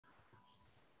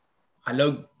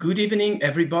Hello, good evening,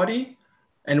 everybody,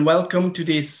 and welcome to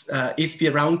this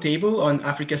ISPI roundtable on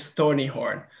Africa's Thorny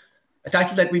Horn, a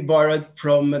title that we borrowed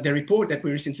from the report that we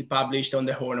recently published on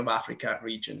the Horn of Africa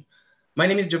region. My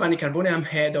name is Giovanni Carbone. I'm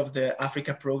head of the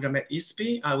Africa program at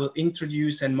ISPI. I will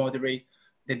introduce and moderate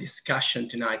the discussion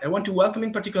tonight. I want to welcome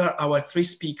in particular our three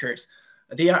speakers.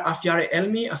 They are Afyare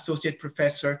Elmi, Associate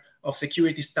Professor of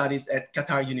Security Studies at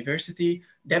Qatar University,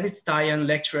 David Styan,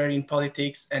 Lecturer in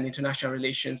Politics and International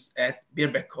Relations at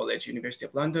Birkbeck College, University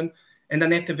of London, and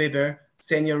Annette Weber,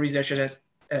 Senior Researcher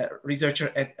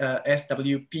at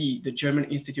SWP, the German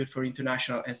Institute for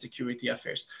International and Security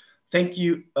Affairs. Thank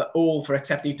you all for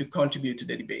accepting to contribute to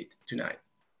the debate tonight.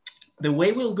 The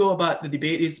way we'll go about the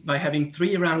debate is by having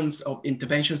 3 rounds of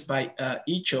interventions by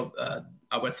each of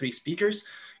our 3 speakers,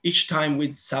 each time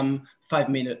with some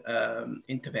 5-minute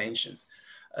interventions.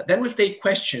 Then we'll take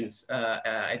questions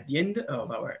at the end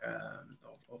of our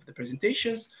of the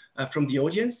presentations from the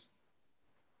audience.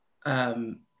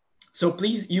 So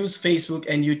please use Facebook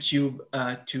and YouTube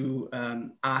to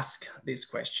ask these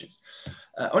questions.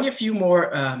 Only a few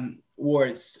more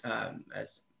words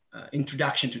as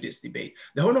introduction to this debate.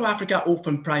 The Horn of Africa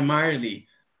often primarily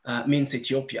means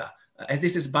Ethiopia, as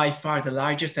this is by far the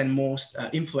largest and most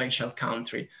influential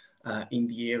country in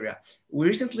the area. We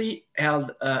recently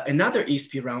held another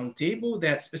ISPI roundtable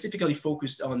that specifically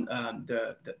focused on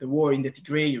the war in the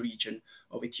Tigray region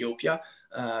of Ethiopia,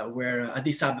 where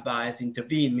Addis Ababa has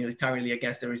intervened militarily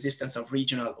against the resistance of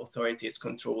regional authorities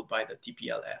controlled by the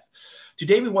TPLF.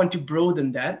 Today, we want to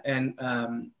broaden that and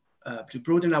to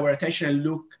broaden our attention and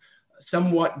look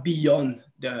somewhat beyond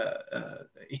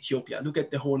Ethiopia, look at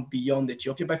the Horn beyond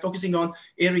Ethiopia by focusing on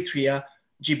Eritrea,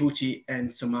 Djibouti, and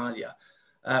Somalia.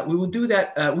 We will do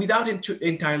that without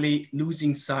entirely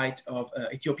losing sight of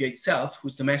Ethiopia itself,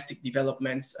 whose domestic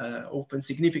developments often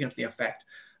significantly affect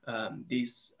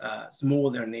these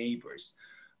smaller neighbors.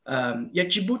 Yet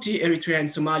Djibouti, Eritrea, and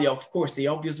Somalia, of course, they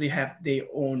obviously have their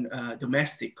own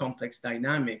domestic complex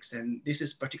dynamics, and this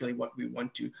is particularly what we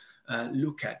want to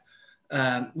look at.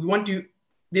 We want to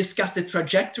discuss the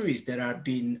trajectories that are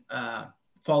being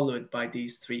followed by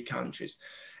these 3 countries.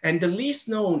 And the least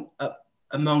known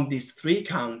among these 3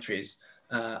 countries,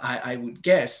 I would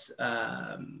guess,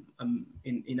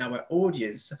 in our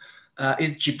audience,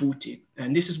 is Djibouti.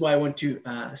 And this is why I want to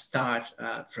start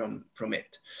from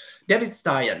it. David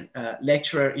Styan,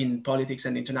 lecturer in politics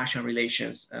and international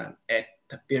relations at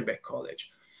Birkbeck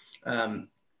College.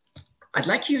 I'd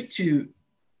like you to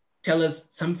tell us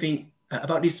something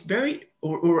about this very,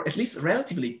 or at least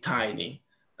relatively tiny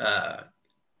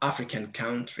African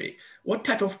country. What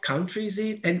type of country is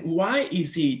it? And why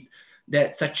is it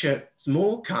that such a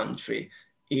small country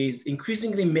is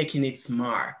increasingly making its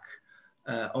mark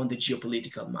on the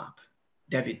geopolitical map?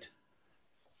 David.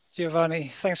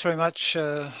 Giovanni, thanks very much.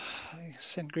 I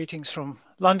send greetings from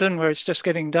London, where it's just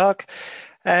getting dark.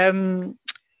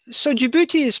 So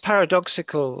Djibouti is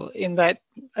paradoxical in that,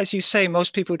 as you say,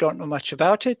 most people don't know much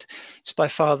about it. It's by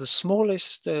far the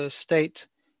smallest state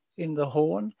in the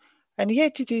Horn, and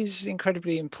yet it is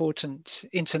incredibly important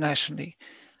internationally.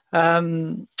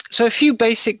 So a few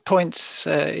basic points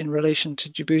in relation to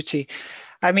Djibouti.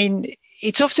 I mean,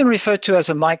 it's often referred to as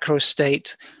a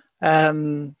microstate,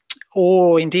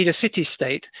 or indeed a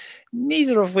city-state,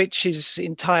 neither of which is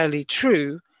entirely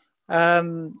true.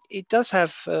 It does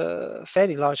have a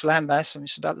fairly large landmass. I mean,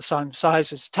 it's about the same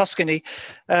size as Tuscany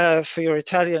for your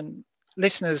Italian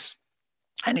listeners,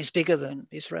 and is bigger than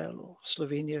Israel or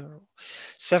Slovenia or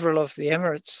several of the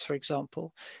Emirates, for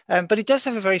example. But it does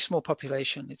have a very small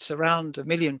population. It's around 1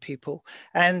 million people,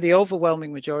 and the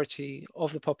overwhelming majority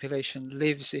of the population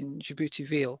lives in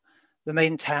Djibouti-Ville, the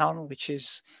main town, which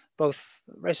is both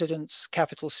residence,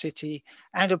 capital city,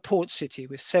 and a port city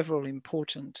with several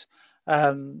important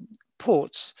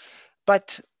ports.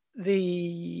 But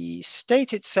the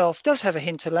state itself does have a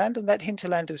hinterland, and that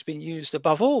hinterland has been used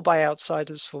above all by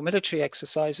outsiders for military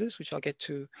exercises, which I'll get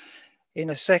to in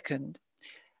a second.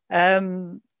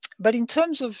 But in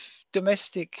terms of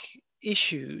domestic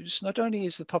issues, not only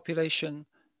is the population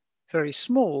very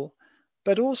small,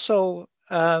 but also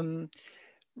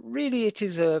really it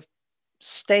is a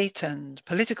state and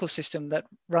political system that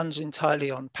runs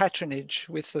entirely on patronage,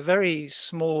 with a very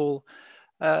small,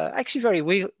 actually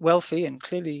very wealthy and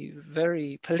clearly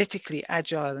very politically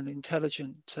agile and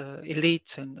intelligent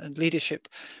elite and leadership.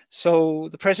 So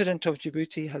the president of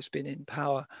Djibouti has been in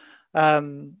power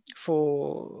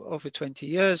for over 20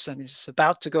 years and is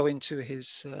about to go into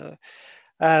his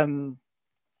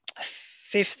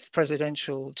fifth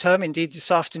presidential term. Indeed,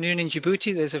 this afternoon in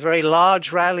Djibouti, there's a very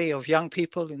large rally of young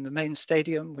people in the main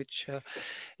stadium, which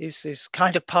is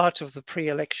kind of part of the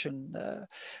pre-election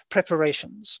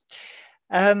preparations.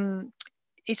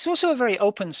 It's also a very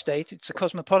open state. It's a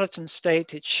cosmopolitan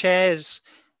state. It shares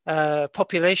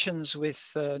populations with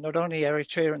not only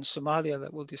Eritrea and Somalia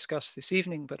that we'll discuss this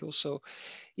evening, but also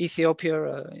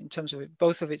Ethiopia in terms of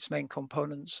both of its main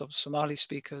components of Somali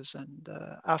speakers and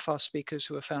Afar speakers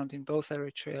who are found in both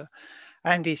Eritrea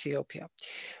and Ethiopia.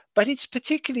 But it's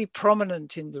particularly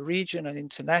prominent in the region and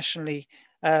internationally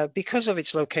because of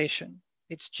its location,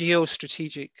 its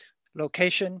geostrategic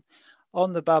location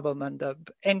on the Bab el-Mandab,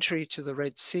 entry to the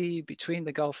Red Sea between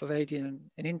the Gulf of Aden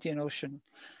and Indian Ocean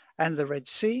and the Red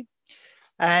Sea.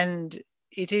 And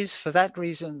it is for that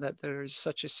reason that there is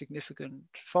such a significant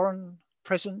foreign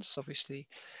presence. Obviously,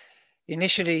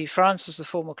 initially, France as the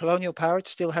former colonial power, it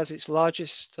still has its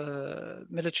largest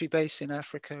military base in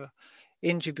Africa,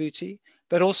 in Djibouti,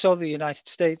 but also the United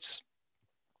States.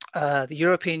 The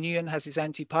European Union has its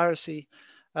anti-piracy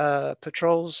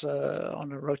patrols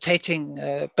on a rotating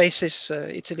basis.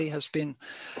 Italy has been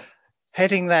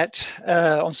heading that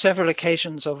on several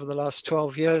occasions over the last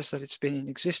 12 years that it's been in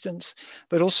existence,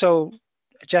 but also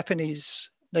a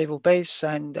Japanese naval base,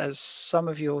 and as some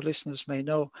of your listeners may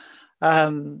know,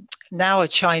 now a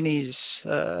Chinese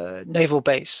naval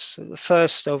base, the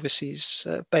first overseas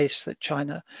base that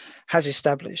China has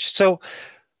established. So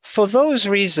for those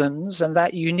reasons and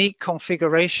that unique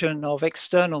configuration of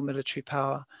external military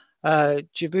power,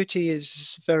 Djibouti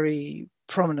is very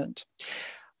prominent.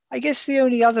 I guess the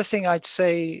only other thing I'd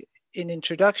say in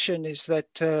introduction is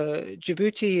that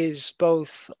Djibouti is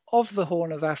both of the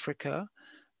Horn of Africa,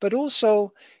 but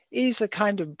also is a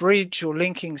kind of bridge or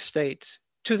linking state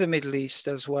to the Middle East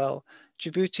as well.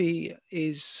 Djibouti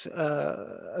is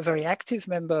a very active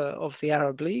member of the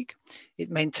Arab League. It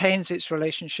maintains its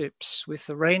relationships with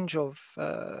a range of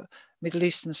Middle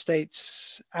Eastern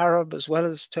states, Arab as well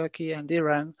as Turkey and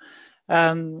Iran.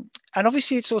 And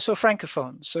obviously it's also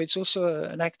Francophone. So it's also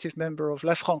an active member of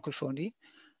La Francophonie.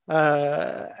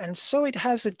 And so it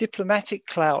has a diplomatic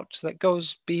clout that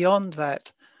goes beyond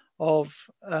that of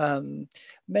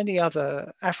many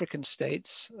other African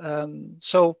states.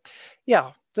 So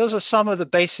yeah, those are some of the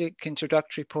basic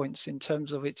introductory points in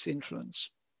terms of its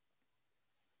influence.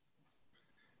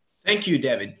 Thank you,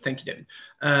 David. Thank you,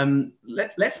 David.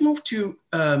 Let's move to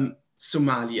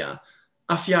Somalia.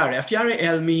 Afyare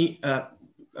Elmi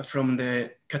from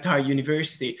the Qatar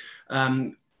University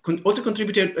also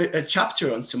contributed a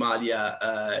chapter on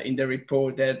Somalia in the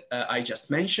report that I just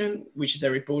mentioned, which is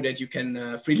a report that you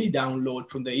can freely download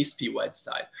from the ISPI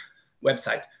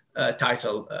website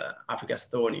titled Africa's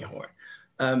Thorny Horn.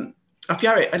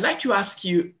 Afyare, I'd like to ask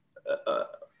you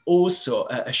also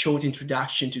a short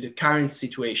introduction to the current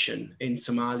situation in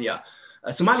Somalia.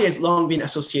 Somalia has long been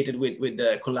associated with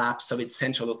the collapse of its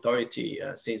central authority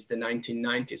since the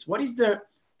 1990s. What is the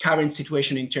current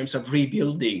situation in terms of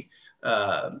rebuilding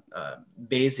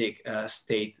basic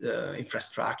state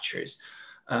infrastructures?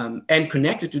 And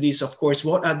connected to this, of course,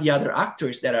 what are the other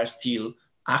actors that are still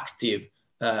active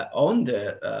on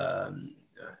the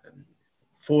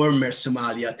former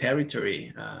Somalia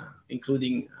territory,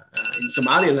 including in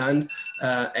Somaliland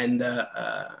and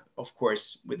of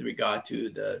course, with regard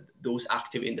to those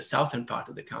active in the southern part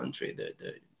of the country, the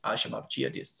Al-Shabaab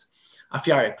jihadists.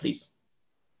 Afyare, please.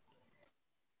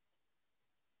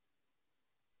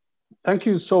 Thank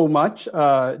you so much,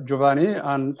 Giovanni,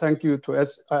 and thank you to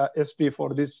SP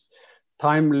for this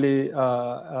timely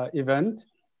event.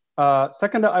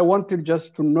 Second, I wanted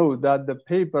just to know that the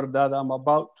paper that I'm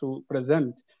about to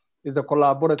present is a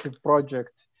collaborative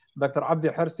project. Dr. Abdi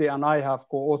Hersi and I have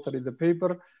co-authored the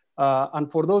paper.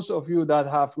 And for those of you that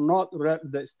have not read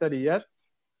the study yet,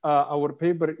 our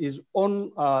paper is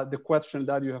on the question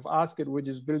that you have asked, which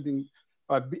is building,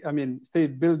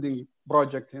 state building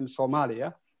project in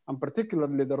Somalia, and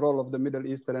particularly the role of the Middle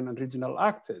Eastern and regional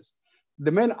actors.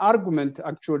 The main argument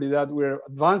actually that we're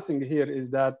advancing here is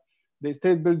that the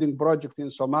state building project in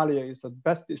Somalia is at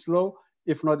best slow,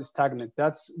 if not stagnant.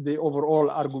 That's the overall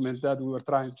argument that we were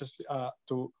trying just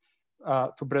to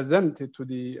present it to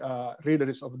the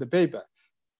readers of the paper.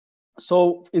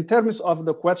 So in terms of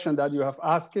the question that you have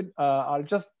asked, I'll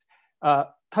just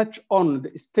touch on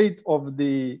the state of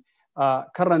the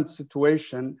current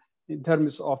situation in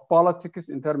terms of politics,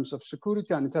 in terms of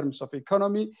security, and in terms of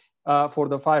economy for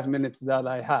the 5 minutes that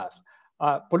I have.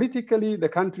 Politically, the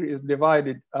country is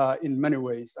divided in many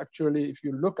ways. Actually, if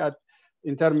you look at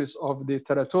in terms of the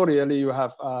territorially, you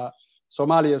have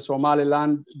Somalia,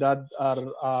 Somaliland that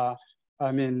are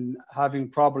having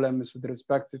problems with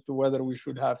respect to whether we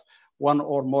should have one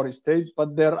or more states,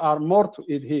 but there are more to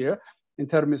it here in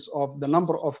terms of the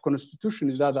number of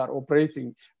constitutions that are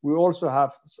operating. We also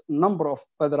have a number of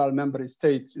federal member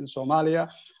states in Somalia.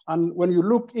 And when you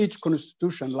look each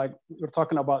constitution, like we're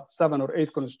talking about 7 or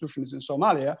 8 constitutions in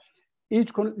Somalia,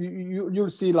 you'll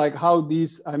see like how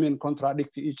these,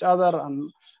 contradict each other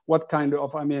and what kind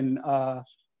of,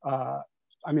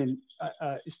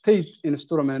 state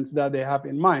instruments that they have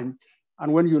in mind.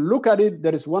 And when you look at it,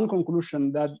 there is one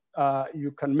conclusion that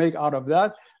you can make out of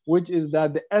that, which is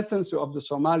that the essence of the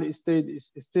Somali state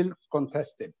is still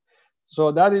contested.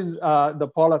 So that is the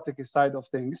political side of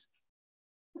things.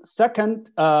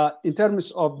 Second, in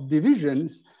terms of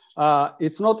divisions,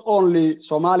 it's not only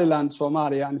Somaliland,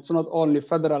 Somalia, and it's not only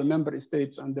federal member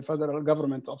states and the federal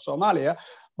government of Somalia,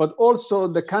 but also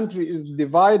the country is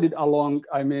divided along,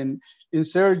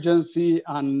 insurgency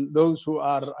and those who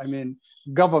are,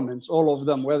 governments, all of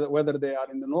them, whether they are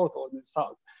in the north or in the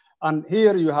south. And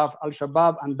here you have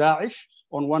Al-Shabaab and Daesh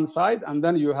on one side, and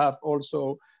then you have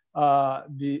also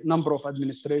the number of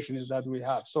administrations that we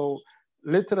have. So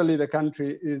literally the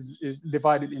country is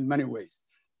divided in many ways.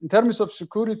 In terms of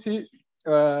security,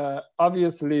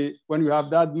 obviously, when you have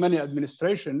that many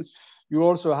administrations, you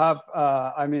also have,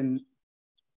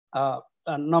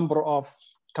 a number of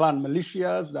clan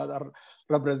militias that are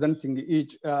representing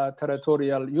each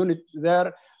territorial unit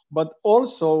there. But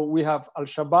also we have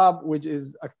Al-Shabaab, which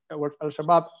is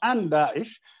Al-Shabaab and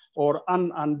Daesh,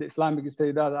 and the Islamic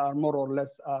State that are more or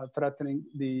less threatening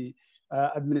the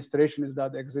administrations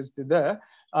that existed there.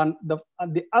 And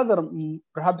the other,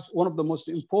 perhaps one of the most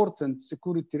important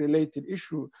security-related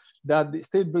issue that the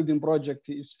state building project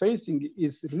is facing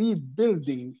is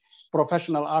rebuilding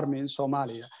professional army in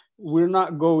Somalia. We're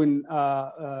not going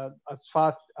as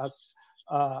fast as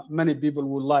many people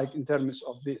would like in terms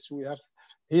of this. We have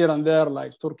here and there,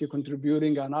 like Turkey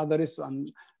contributing and others,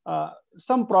 and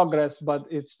some progress, but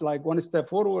it's like one step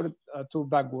forward, 2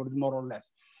 backward, more or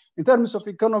less. In terms of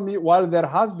economy, while there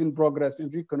has been progress in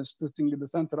reconstituting the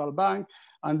central bank,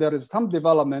 and there is some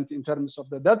development in terms of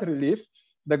the debt relief,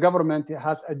 the government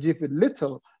has achieved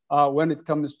little when it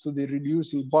comes to the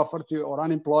reducing poverty or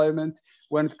unemployment,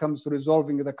 when it comes to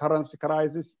resolving the currency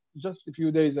crisis. Just a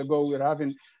few days ago, we were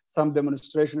having some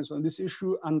demonstrations on this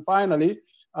issue. And finally,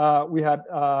 we had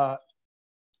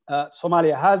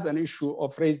Somalia has an issue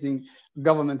of raising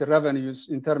government revenues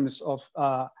in terms of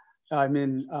the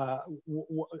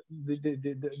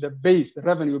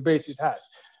revenue base it has.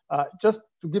 Just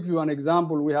to give you an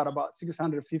example, we had about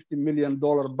 $650 million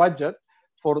budget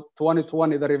for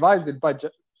 2020, the revised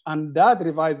budget. And that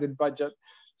revised budget,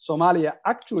 Somalia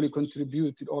actually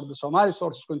contributed, or the Somali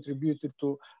sources contributed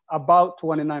to about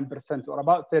 29% or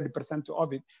about 30%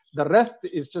 of it. The rest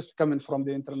is just coming from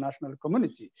the international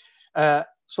community.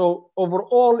 So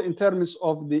overall, in terms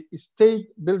of the state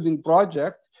building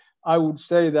project, I would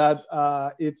say that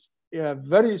it's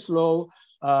very slow,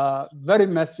 very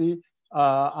messy,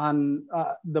 and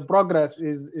the progress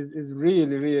is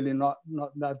really not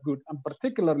that good. And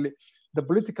particularly, the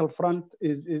political front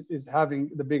is having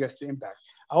the biggest impact.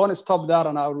 I want to stop there,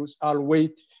 and I'll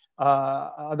wait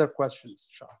other questions,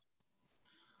 Shah.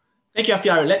 Thank you,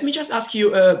 Afyare. Let me just ask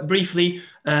you briefly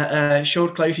a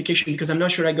short clarification, because I'm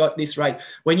not sure I got this right.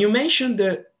 When you mentioned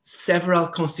the several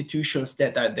constitutions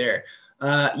that are there,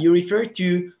 you refer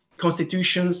to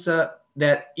constitutions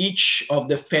that each of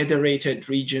the federated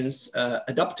regions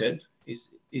adopted.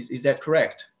 Is that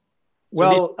correct?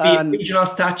 Well, so regional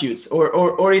statutes,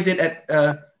 or is it at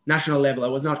national level? I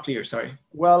was not clear, sorry.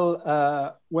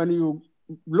 Well, when you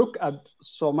look at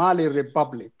Somali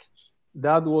Republic,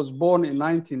 that was born in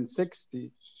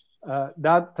 1960,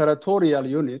 that territorial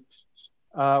unit,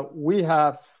 we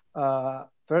have,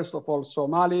 first of all,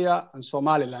 Somalia and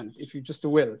Somaliland, if you just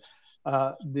will.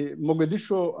 The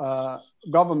Mogadishu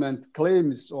government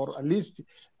claims, or at least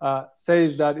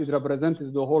says that it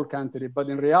represents the whole country. But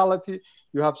in reality,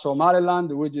 you have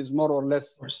Somaliland, which is more or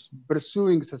less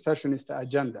pursuing secessionist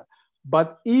agenda.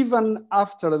 But even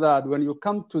after that, when you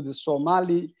come to the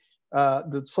Somali,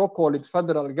 the so-called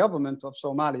federal government of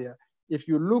Somalia, if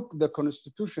you look, the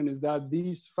constitution is that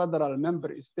these federal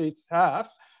member states have,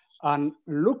 and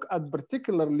look at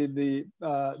particularly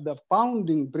the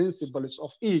founding principles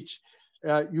of each,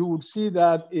 you would see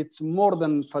that it's more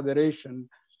than federation.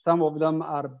 Some of them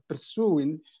are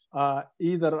pursuing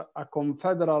either a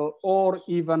confederal or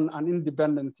even an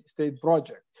independent state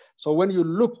project. So when you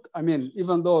look, I mean,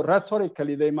 even though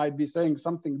rhetorically they might be saying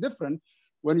something different,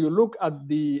 when you look at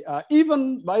the,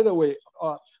 even by the way,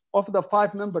 of the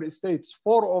 5 member states,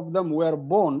 4 of them were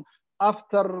born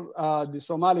after the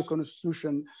Somali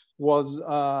constitution was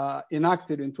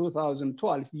enacted in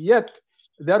 2012, yet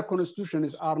their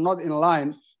constitutions are not in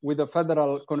line with the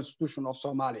federal constitution of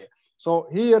Somalia. So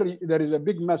here there is a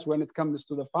big mess when it comes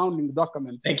to the founding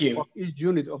documents of each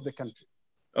unit of the country.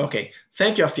 Okay,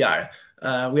 thank you, Afyare.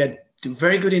 We had two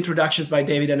very good introductions by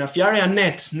David and Afyare.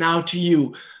 Annette, now to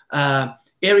you.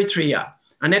 Eritrea.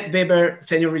 Annette Weber,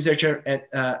 senior researcher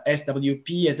at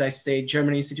SWP, as I say,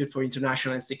 German Institute for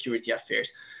International and Security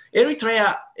Affairs.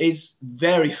 Eritrea is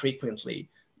very frequently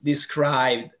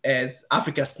described as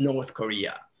Africa's North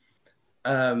Korea.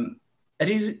 I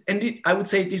would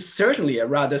say it is certainly a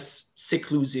rather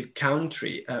seclusive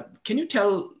country. Can you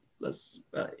tell us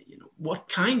what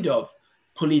kind of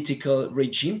political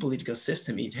regime, political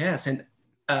system it has, and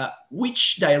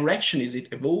which direction is it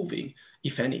evolving,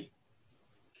 if any?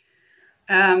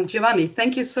 Giovanni,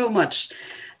 thank you so much.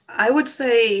 I would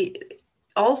say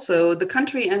also the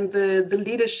country and the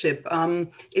leadership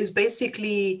is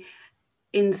basically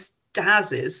in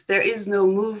stasis. There is no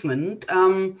movement.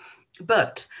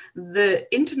 But the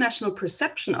international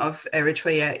perception of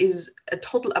Eritrea is a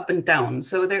total up and down.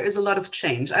 So there is a lot of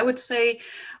change. I would say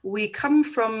we come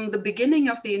from the beginning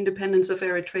of the independence of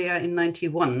Eritrea in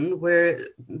 '91, where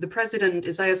the president,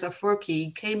 Isaias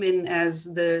Afwerki, came in as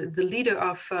the leader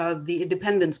of the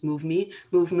independence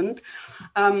movement.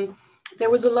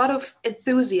 There was a lot of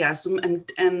enthusiasm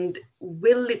and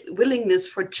willingness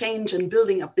for change and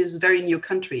building up this very new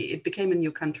country. It became a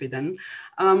new country then.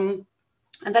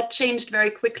 And that changed very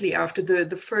quickly after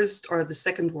the first or the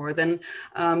second war, then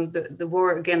the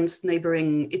war against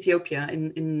neighboring Ethiopia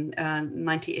in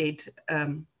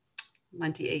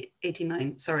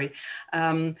 1989, sorry,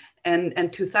 and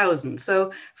 2000.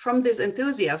 So from this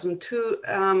enthusiasm to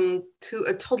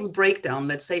a total breakdown,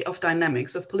 let's say, of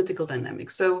dynamics, of political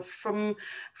dynamics. So from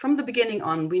the beginning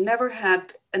on, we never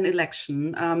had an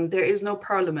election. There is no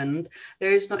parliament.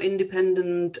 There is no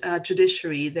independent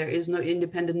judiciary. There is no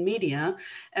independent media.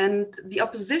 And the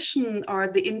opposition are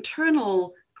the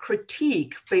internal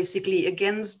critique basically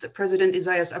against President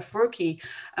Isaias Afwerki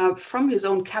from his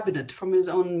own cabinet, from his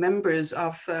own members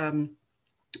of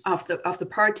the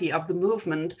party, of the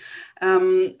movement,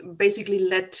 basically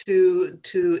led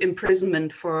to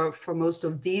imprisonment for most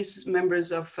of these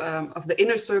members of the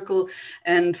inner circle,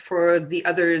 and for the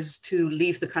others to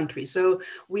leave the country. So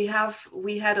we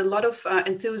had a lot of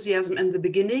enthusiasm in the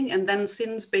beginning, and then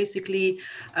since basically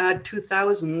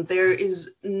 2000, there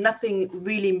is nothing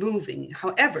really moving.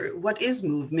 However, what is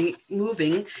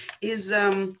moving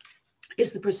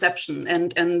is the perception,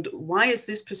 and why is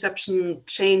this perception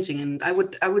changing? And I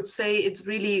would say it's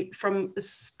really from a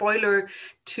spoiler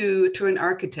to an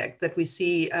architect that we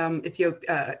see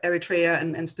Eritrea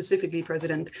and specifically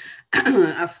President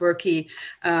Afwerki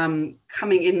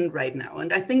coming in right now.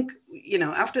 And I think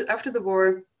after the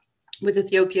war with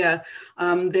Ethiopia,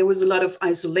 there was a lot of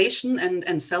isolation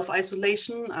and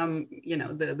self-isolation.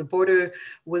 The border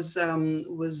was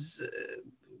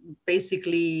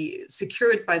basically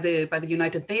secured by the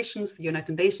United Nations. The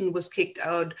United Nations was kicked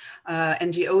out.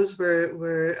 NGOs were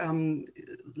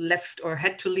left or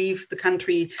had to leave the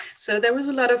country. So there was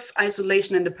a lot of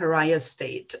isolation and a pariah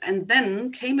state. And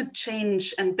then came a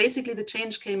change, and basically the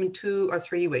change came in 2 or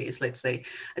 3 ways. Let's say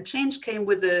a change came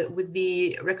with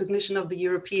the recognition of the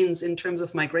Europeans in terms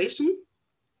of migration.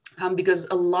 Because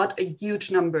a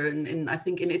huge number, I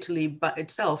think in Italy by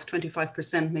itself,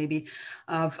 25% maybe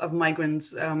of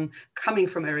migrants coming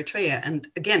from Eritrea. And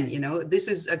again, this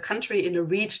is a country in a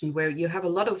region where you have a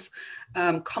lot of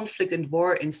conflict and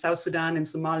war in South Sudan and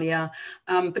Somalia,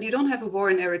 but you don't have a war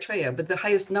in Eritrea. But the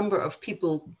highest number of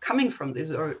people coming from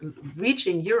this or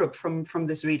reaching Europe from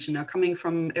this region are coming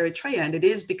from Eritrea. And it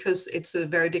is because it's a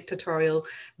very dictatorial,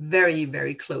 very,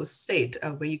 very close state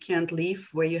where you can't leave,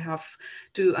 where you have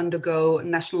to undergo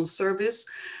national service,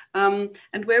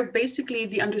 and where basically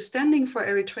the understanding for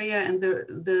Eritrea and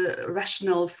the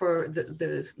rationale for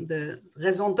the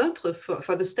raison d'être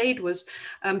for the state was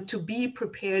to be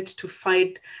prepared to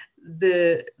fight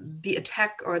the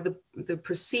attack or the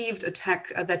perceived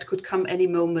attack that could come any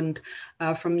moment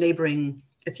from neighboring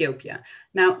Ethiopia.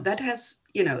 Now that has,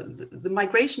 the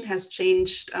migration has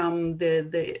changed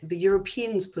the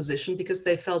Europeans' position because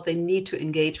they felt they need to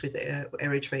engage with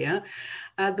Eritrea.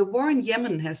 The war in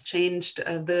Yemen has changed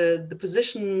the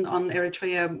position on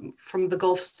Eritrea from the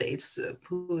Gulf states,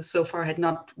 who so far had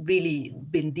not really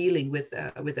been dealing with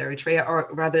Eritrea, or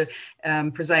rather,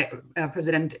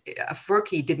 President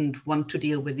Afwerki didn't want to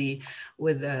deal with the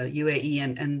UAE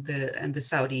and the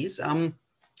Saudis.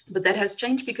 But that has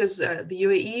changed because the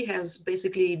UAE has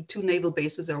basically 2 naval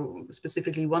bases, or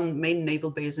specifically 1 main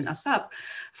naval base in Assab,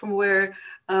 from where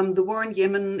the war in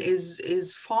Yemen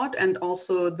is fought, and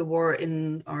also the war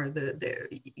in, or the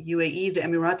UAE, the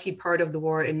Emirati part of the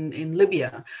war in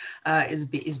Libya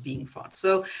is being fought.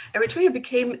 So Eritrea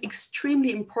became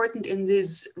extremely important in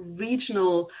this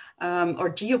regional or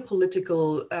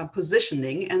geopolitical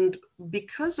positioning, and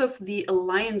because of the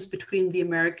alliance between the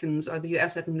Americans, or the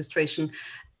US administration,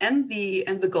 and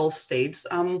the Gulf states,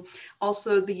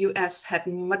 also the US had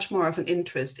much more of an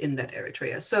interest in that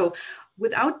Eritrea. So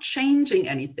without changing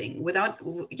anything, without,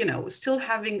 you know, still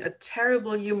having a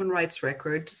terrible human rights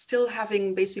record, still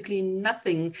having basically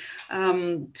nothing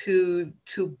to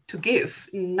give,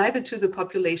 neither to the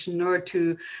population nor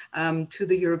to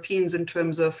the Europeans in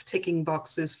terms of ticking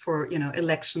boxes for, you know,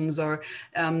 elections or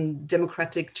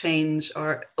democratic change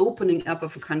or opening up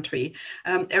of a country.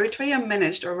 Eritrea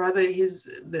managed, or rather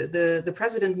the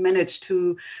president managed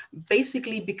to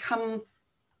basically become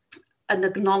an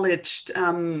acknowledged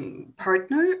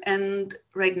partner, and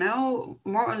right now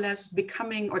more or less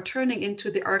becoming or turning into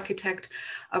the architect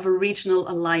of a regional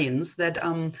alliance that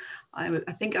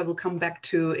I think I will come back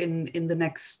to in the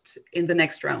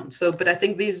next round. So, but I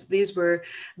think these were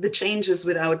the changes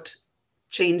without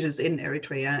changes in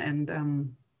Eritrea,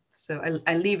 and so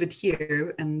I leave it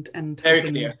here and very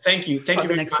clear. Thank you. Thank you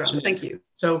very much. Round. Thank you.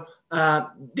 So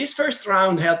this first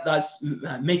round helped us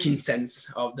making sense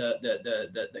of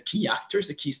the key actors,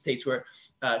 the key states we're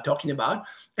talking about.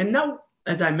 And now,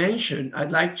 as I mentioned, I'd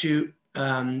like to,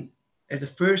 as a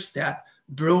first step,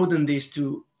 broaden this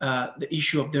to the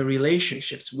issue of the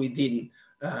relationships within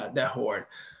the Horn.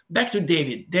 Back to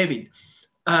David. David,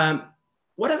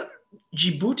 what are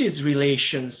Djibouti's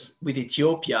relations with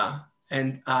Ethiopia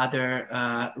and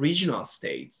other regional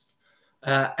states?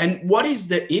 And what is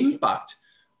the impact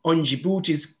on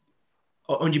Djibouti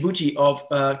of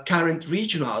current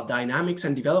regional dynamics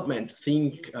and development?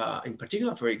 Think in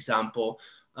particular, for example,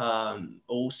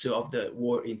 also of the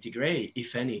war in Tigray,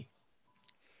 if any.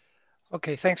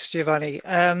 Okay, thanks, Giovanni.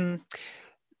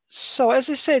 So as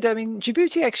I said, I mean,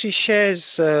 Djibouti actually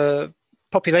shares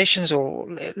populations or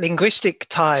linguistic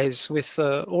ties with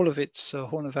all of its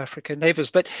Horn of Africa neighbors.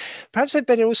 But perhaps I'd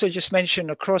better also just mention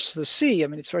across the sea. I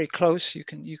mean, it's very close. You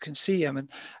can see Yemen,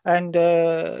 and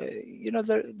you know,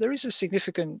 there is a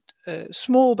significant,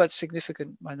 small but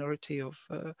significant minority of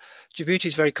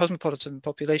Djibouti's very cosmopolitan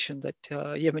population that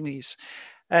Yemenis.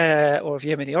 Or of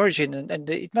Yemeni origin, and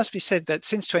it must be said that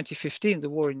since 2015, the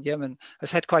war in Yemen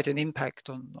has had quite an impact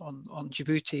on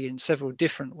Djibouti in several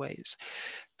different ways.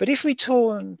 But if we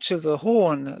turn to the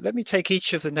Horn, let me take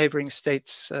each of the neighboring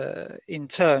states in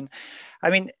turn. I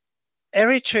mean,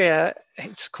 Eritrea,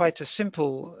 it's quite a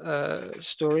simple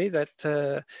story that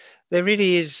there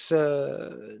really is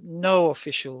no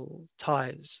official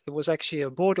ties. There was actually a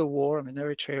border war. I mean,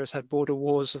 Eritrea has had border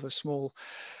wars of a small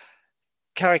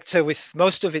character with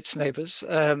most of its neighbors,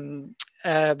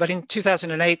 but in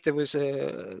 2008 there was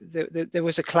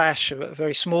a clash, a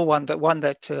very small one, but one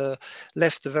that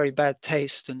left a very bad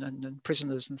taste and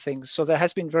prisoners and things. So there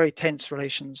has been very tense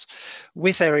relations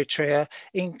with Eritrea,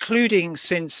 including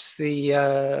since the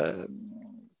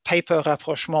paper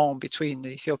rapprochement between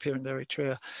Ethiopia and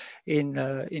Eritrea in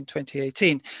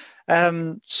 2018.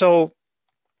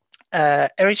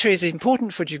 Eritrea is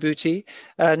important for Djibouti,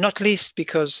 not least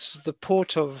because the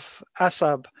port of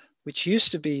Assab, which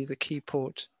used to be the key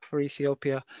port for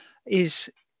Ethiopia, is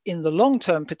in the long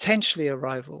term potentially a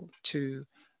rival to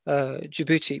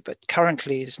Djibouti, but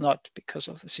currently is not because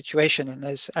of the situation. And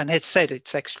as Annette said,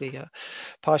 it's actually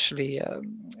partially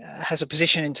has a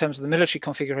position in terms of the military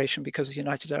configuration because of the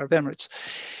United Arab Emirates.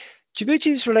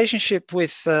 Djibouti's relationship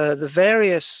with the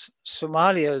various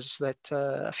Somalias that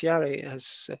Afyare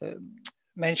has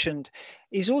mentioned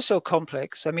is also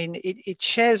complex. I mean, it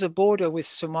shares a border with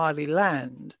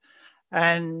Somaliland,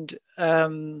 and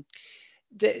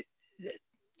there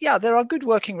are good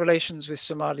working relations with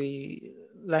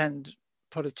Somaliland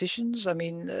politicians. I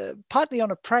mean, partly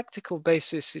on a practical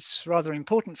basis, it's rather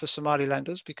important for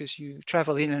Somalilanders because you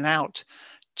travel in and out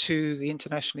to the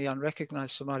internationally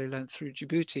unrecognized Somaliland through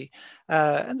Djibouti.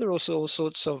 And there are also all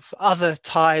sorts of other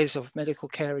ties of medical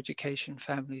care, education,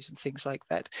 families, and things like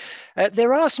that.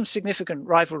 There are some significant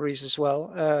rivalries as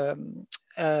well,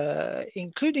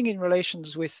 including in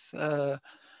relations with the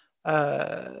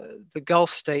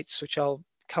Gulf states, which I'll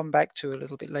come back to a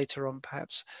little bit later on,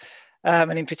 perhaps.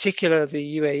 And in particular,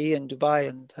 the UAE and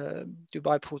Dubai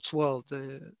Dubai Ports World,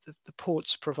 the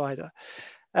ports provider.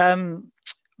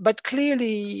 But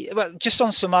clearly, well, just on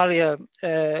Somalia,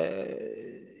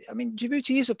 I mean,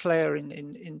 Djibouti is a player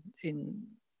in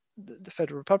the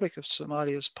Federal Republic of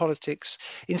Somalia's politics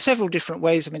in several different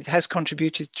ways. I mean, it has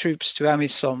contributed troops to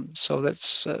AMISOM, so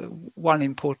that's one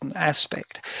important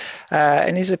aspect,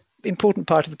 and is an important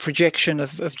part of the projection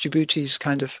of Djibouti's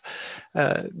kind of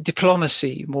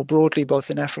diplomacy more broadly, both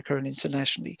in Africa and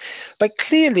internationally. But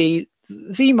clearly,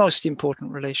 the most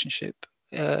important relationship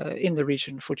in the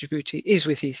region for Djibouti is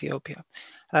with Ethiopia.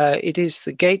 It is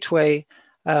the gateway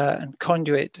and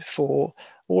conduit for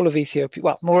all of Ethiopia,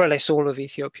 well, more or less all of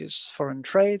Ethiopia's foreign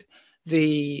trade.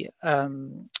 The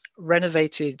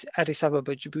renovated Addis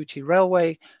Ababa Djibouti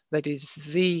Railway, that is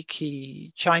the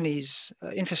key Chinese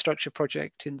infrastructure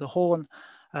project in the Horn,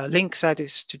 links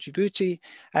Addis to Djibouti.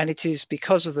 And it is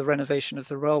because of the renovation of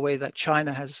the railway that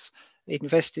China has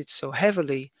invested so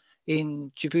heavily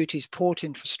in Djibouti's port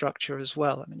infrastructure as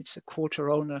well. I mean, it's a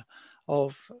quarter owner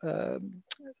of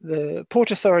the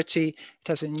Port Authority. It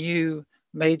has a new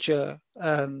major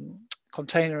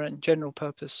container and general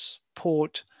purpose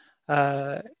port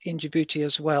in Djibouti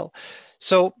as well.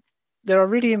 So there are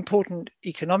really important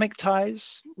economic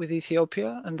ties with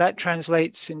Ethiopia, and that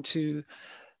translates into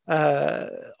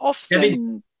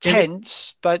often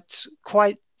tense, but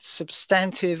quite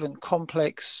substantive and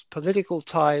complex political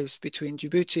ties between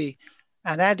Djibouti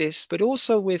and Addis, but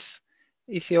also with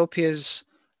Ethiopia's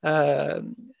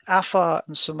Afar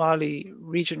and Somali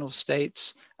regional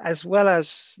states, as well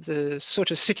as the sort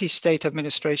of city-state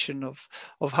administration of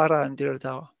Hara and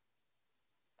Dirdawa.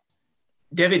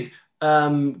 David,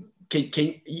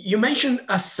 you mentioned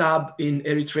Assab in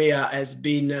Eritrea as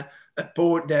being a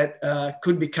port that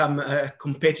could become a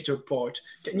competitor port.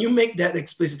 Can you make that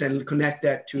explicit and connect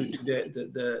that to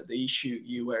the issue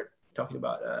you were talking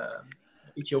about,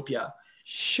 Ethiopia?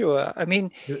 Sure. I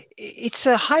mean, it's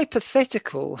a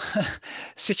hypothetical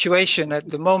situation at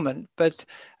the moment, but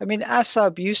I mean,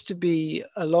 Assab used to be,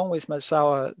 along with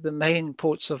Massawa, the main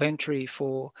ports of entry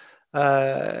for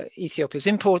Ethiopia's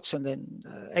imports and then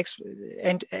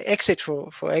exit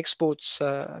for exports,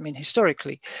 I mean,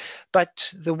 historically.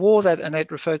 But the war that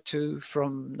Annette referred to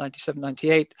from 97,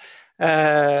 98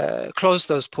 closed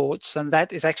those ports, and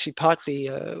that is actually partly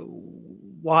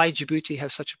why Djibouti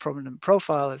has such a prominent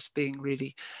profile as being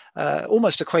really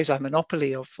almost a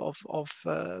quasi-monopoly of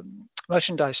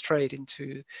merchandise trade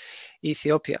into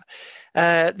Ethiopia.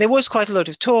 There was quite a lot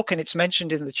of talk, and it's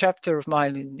mentioned in the chapter of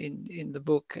mine in the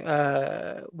book,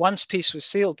 once peace was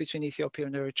sealed between Ethiopia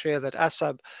and Eritrea, that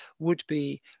Assab would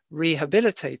be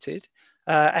rehabilitated.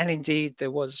 And indeed,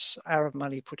 there was Arab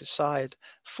money put aside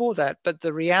for that. But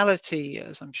the reality,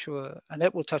 as I'm sure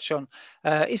Annette will touch on,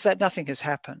 is that nothing has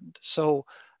happened. So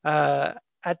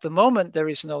at the moment, there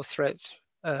is no threat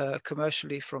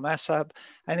commercially from Assab.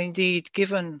 And indeed,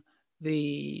 given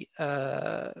the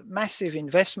massive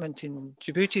investment in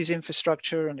Djibouti's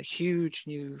infrastructure and a huge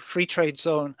new free trade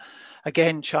zone,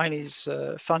 again, Chinese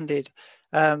funded,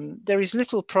 there is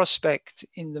little prospect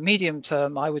in the medium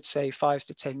term, I would say 5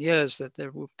 to 10 years, that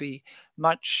there would be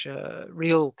much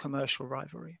real commercial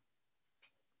rivalry.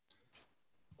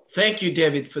 Thank you,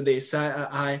 David, for this.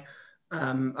 I'd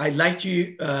like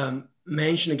to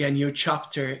mention again your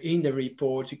chapter in the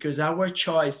report, because our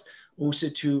choice also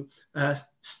to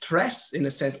stress, in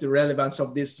a sense, the relevance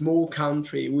of this small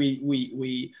country.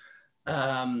 We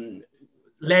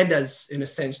led us, in a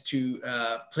sense, to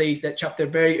place that chapter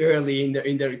very early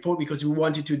in the report, because we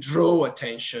wanted to draw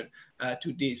attention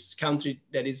to this country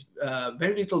that is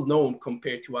very little known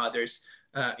compared to others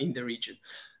in the region.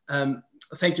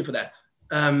 Thank you for that.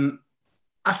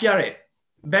 Afyare,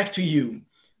 back to you.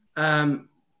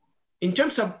 In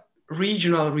terms of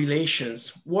regional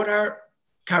relations, what are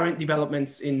current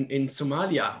developments in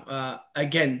Somalia?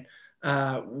 Again,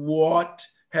 what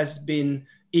has been,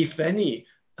 if any,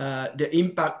 the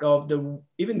impact of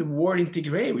even the war in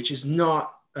Tigray, which is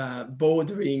not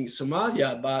bordering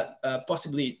Somalia, but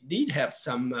possibly did have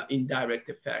some indirect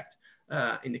effect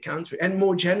in the country? And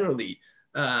more generally,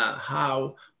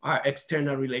 how are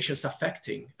external relations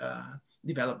affecting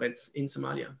developments in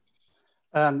Somalia?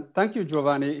 Thank you,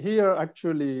 Giovanni. Here,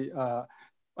 actually,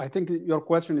 I think your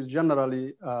question is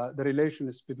generally the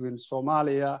relations between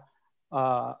Somalia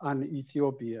and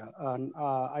Ethiopia. And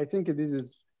I think this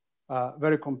is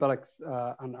very complex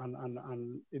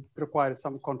and it requires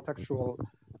some contextual,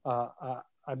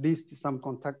 at least some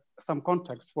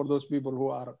context for those people who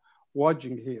are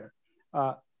watching here.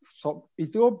 So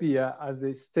Ethiopia as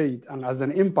a state and as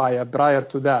an empire prior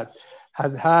to that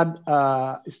has had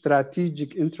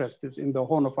strategic interests in the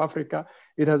Horn of Africa.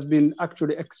 It has been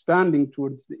actually expanding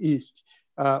towards the east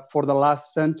for the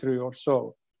last century or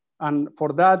so. And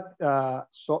for that,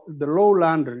 so the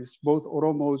lowlanders, both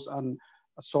Oromos and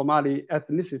Somali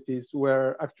ethnicities,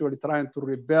 were actually trying to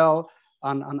rebel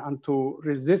and to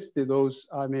resist those,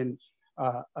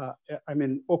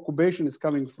 occupation is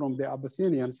coming from the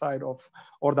Abyssinian side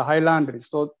or the highlanders.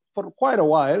 So for quite a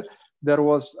while, there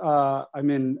was,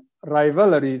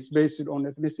 rivalries based on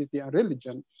ethnicity and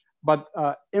religion. But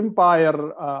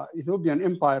Ethiopian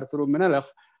empire through Menelik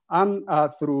and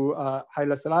through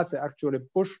Haile Selassie actually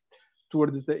pushed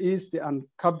towards the east and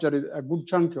captured a good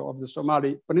chunk of the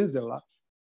Somali peninsula.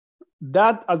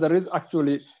 That, as a result,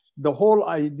 actually, the whole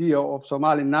idea of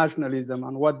Somali nationalism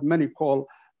and what many call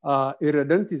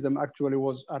irredentism actually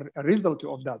was a result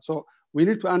of that. So we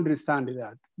need to understand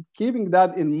that. Keeping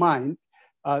that in mind,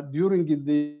 during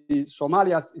the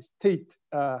Somalia's state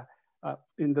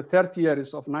in the 30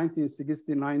 years of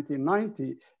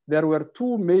 1960-1990, there were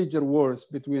two major wars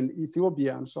between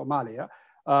Ethiopia and Somalia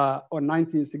on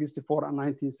 1964 and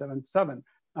 1977.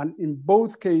 And in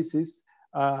both cases,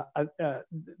 the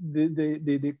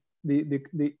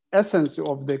essence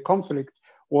of the conflict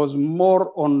was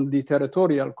more on the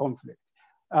territorial conflict.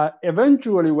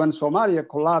 Eventually, when Somalia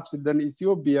collapsed, then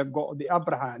Ethiopia got the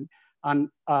upper hand, and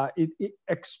it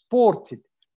exported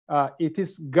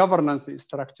its governance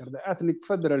structure. The ethnic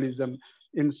federalism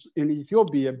in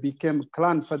Ethiopia became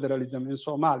clan federalism in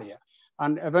Somalia.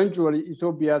 And eventually,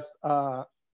 Ethiopia's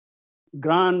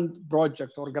grand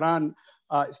project or grand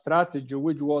strategy,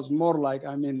 which was more like,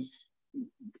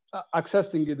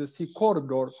 accessing the sea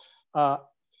corridor,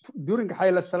 during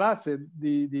Haile Selassie,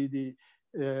 the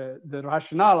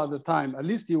rationale at the time, at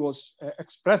least he was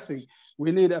expressing,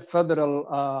 we need a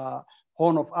federal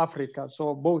Horn of Africa.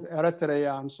 So both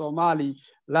Eritrea and Somali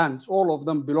lands, all of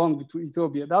them belong to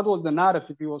Ethiopia. That was the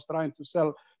narrative he was trying to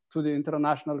sell to the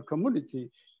international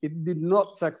community. It did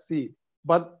not succeed.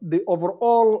 But the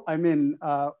overall,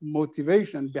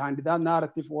 motivation behind that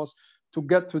narrative was to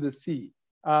get to the sea.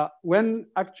 When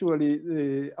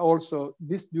actually also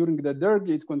this during the Derg,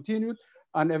 it continued,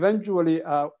 and eventually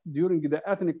during the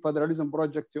ethnic federalism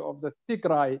project of the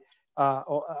Tigray,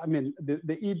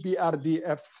 the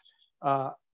EPRDF,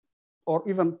 or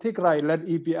even Tigray-led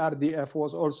EPRDF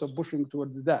was also pushing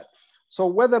towards that. So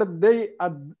whether they,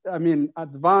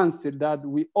 advanced it that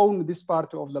we own this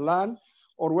part of the land,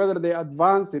 or whether they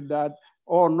advanced it that,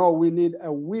 oh no, we need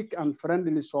a weak and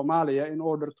friendly Somalia in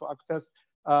order to access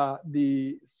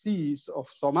the seas of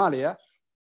Somalia,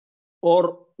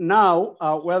 or now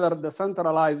whether the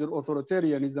centralized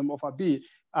authoritarianism of Abiy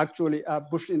actually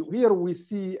pushed in. Here we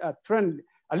see a trend,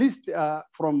 at least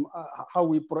from how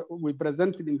we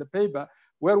presented in the paper,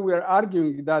 where we are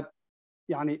arguing that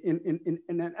in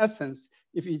an essence,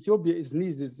 if Ethiopia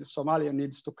sneezes, Somalia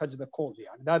needs to catch the cold.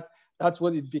 That's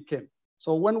what it became.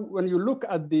 So when you look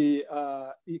at the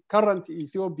current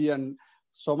Ethiopian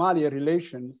Somalia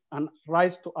relations and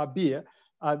rise to Abiy,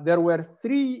 there were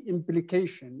three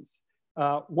implications.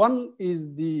 One is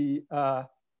I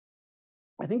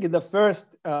think the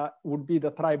first would be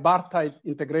the tripartite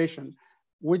integration,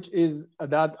 which is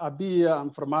that Abiy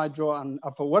and Formaggio and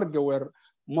Afyare were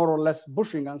more or less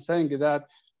pushing and saying that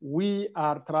we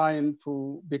are trying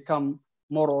to become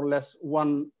more or less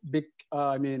one big,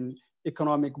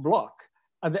 economic bloc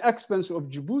at the expense of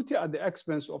Djibouti, at the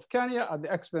expense of Kenya, at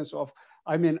the expense of,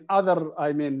 other,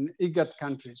 IGAD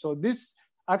countries. So this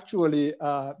actually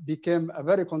became a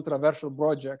very controversial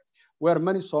project where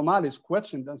many Somalis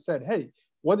questioned and said, hey,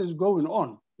 what is going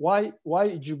on? Why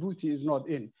Djibouti is not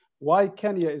in? Why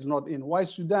Kenya is not in? Why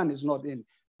Sudan is not in?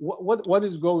 What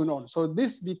is going on? So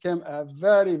this became a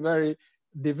very, very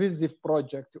divisive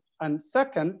project. And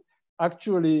second,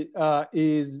 actually,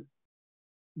 is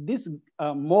this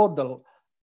model.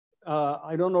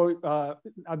 I don't know,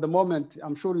 at the moment,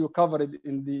 I'm sure you covered it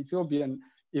in the Ethiopian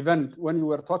event when you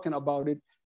were talking about it.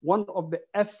 One of the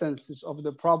essences of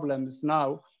the problems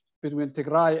now between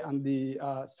Tigray and the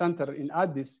center in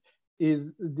Addis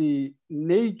is the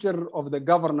nature of the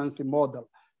governance model.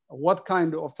 What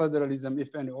kind of federalism,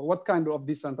 if any, or what kind of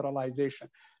decentralization?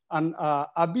 And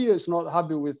Abiy is not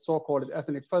happy with so-called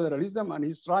ethnic federalism, and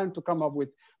he's trying to come up with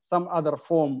some other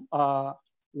form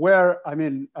where,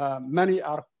 many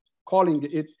are calling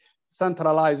it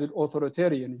centralized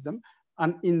authoritarianism.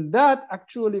 And in that,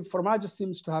 actually, Formaggio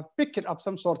seems to have picked up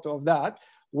some sort of that,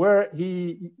 where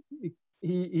he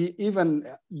even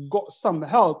got some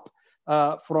help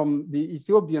from the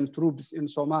Ethiopian troops in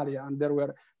Somalia. And there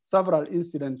were several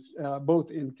incidents, both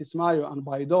in Kismayo and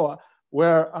Baidoa,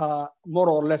 where more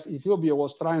or less Ethiopia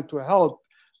was trying to help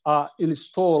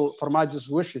install Formaggio's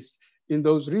wishes in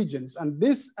those regions. And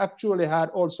this actually had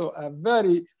also a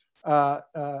very,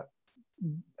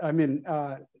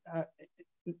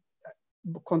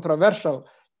 controversial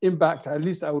impact, at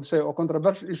least I would say, or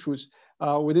controversial issues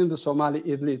within the Somali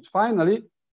elite. Finally,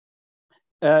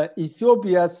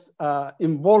 Ethiopia's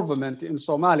involvement in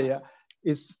Somalia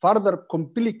is further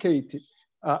complicated.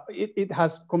 It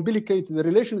has complicated the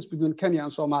relations between Kenya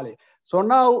and Somalia. So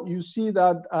now you see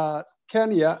that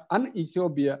Kenya and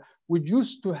Ethiopia, which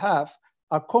used to have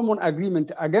a common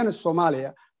agreement against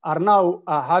Somalia, are now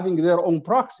having their own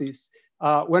proxies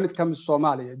when it comes to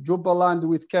Somalia. Jubaland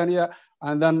with Kenya,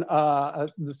 and then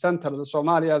the center, the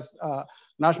Somalia's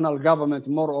national government,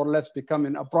 more or less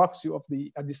becoming a proxy of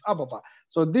the Addis Ababa.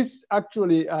 So this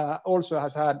actually also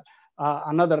has had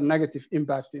another negative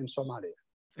impact in Somalia.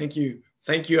 Thank you.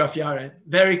 Thank you, Afyare.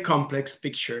 Very complex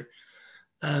picture.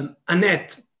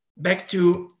 Annette, back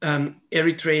to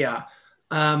Eritrea.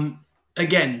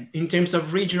 Again, in terms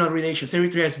of regional relations,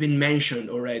 Eritrea has been mentioned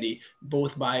already,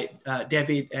 both by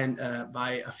David and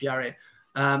by Afyare.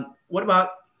 What about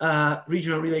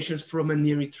regional relations from an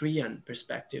Eritrean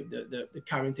perspective, the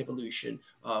current evolution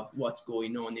of what's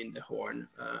going on in the Horn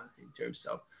in terms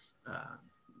of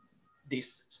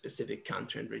this specific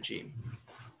country and regime?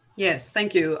 Yes,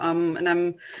 thank you. And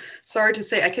I'm sorry to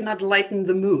say I cannot lighten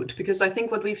the mood, because I think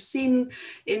what we've seen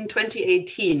in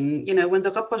 2018, you know, when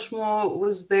the rapprochement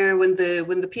was there, when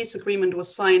the peace agreement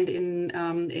was signed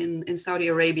in Saudi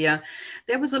Arabia,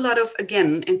 there was a lot of,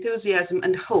 again, enthusiasm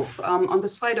and hope on the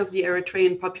side of the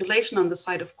Eritrean population, on the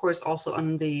side, of course, also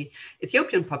on the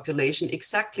Ethiopian population.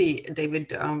 Exactly,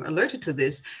 David alerted to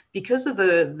this, because of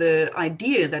the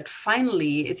idea that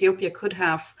finally Ethiopia could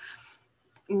have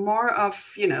more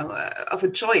of, you know, of a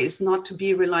choice, not to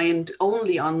be reliant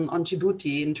only on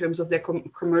Djibouti in terms of their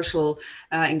commercial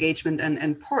engagement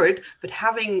and port, but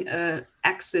having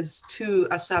access to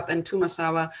Assab and to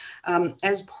Massawa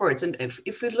as ports. And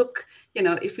if we look, you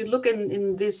know, if we look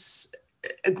in this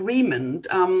agreement,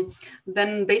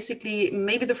 then basically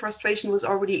maybe the frustration was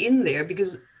already in there,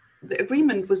 because the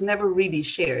agreement was never really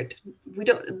shared. We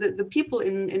don't, the people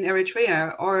in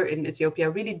Eritrea or in Ethiopia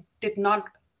really did not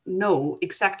know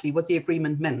exactly what the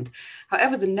agreement meant.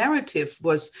 However, the narrative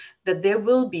was that there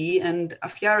will be, and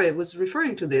Afyare was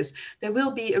referring to this, there will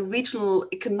be a regional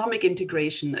economic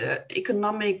integration,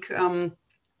 economic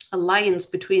alliance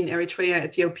between Eritrea,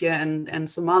 Ethiopia, and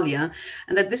Somalia,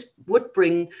 and that this would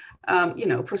bring, you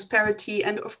know, prosperity,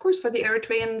 and of course for the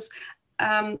Eritreans,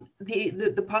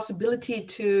 the possibility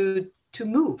to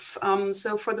move.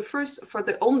 So for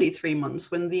the only 3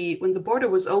 months when the border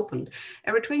was opened,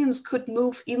 Eritreans could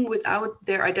move even without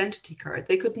their identity card.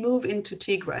 They could move into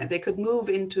Tigray, they could move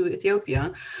into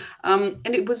Ethiopia,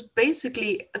 and it was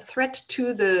basically a threat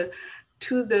to the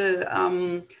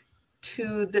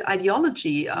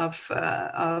ideology of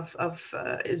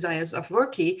Isaias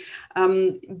Afwerki,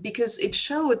 because it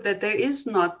showed that there is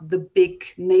not the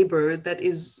big neighbor that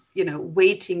is, you know,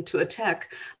 waiting to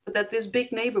attack, but that this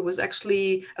big neighbor was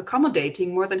actually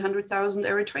accommodating more than 100,000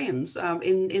 Eritreans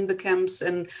in the camps,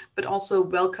 but also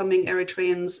welcoming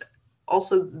Eritreans.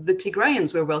 Also, the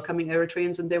Tigrayans were welcoming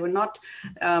Eritreans, and they were not,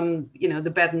 you know,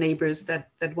 the bad neighbors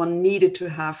that one needed to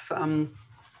have.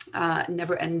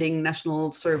 Never-ending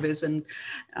national service and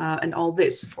all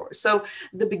this for. So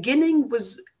the beginning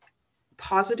was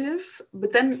positive,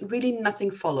 but then really nothing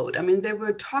followed. I mean, there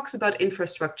were talks about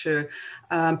infrastructure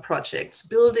projects,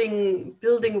 building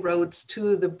roads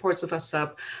to the ports of Assab,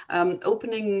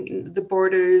 opening the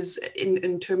borders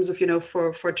in terms of, you know,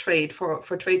 for trade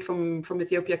from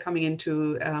Ethiopia coming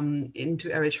into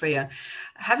Eritrea,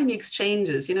 having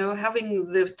exchanges, you know,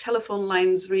 having the telephone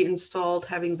lines reinstalled,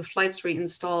 having the flights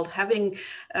reinstalled, having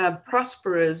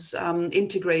prosperous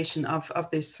integration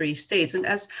of these three states. And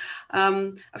as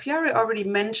Afyare already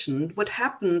mentioned, what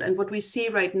happened and what we see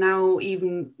right now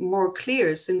even more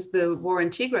clear since the war in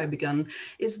Tigray began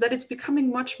is that it's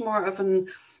becoming much more of an,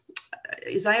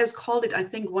 Isaias called it, I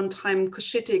think one time,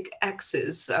 Cushitic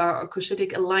axis or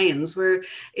Cushitic alliance, where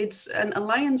it's an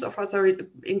alliance of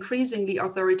increasingly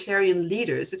authoritarian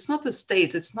leaders. It's not the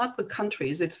states, it's not the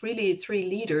countries, it's really three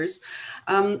leaders,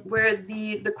 where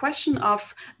the question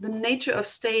of the nature of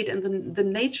state and the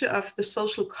nature of the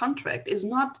social contract is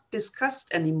not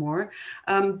discussed anymore,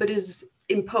 but is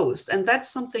imposed. And that's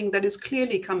something that is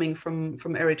clearly coming from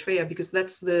Eritrea, because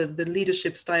that's the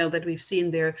leadership style that we've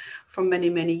seen there for many,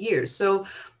 many years. So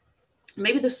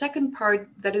maybe the second part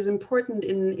that is important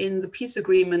in the peace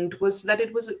agreement was that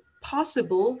it was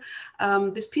possible,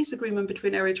 this peace agreement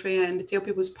between Eritrea and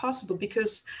Ethiopia was possible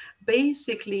because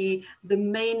basically the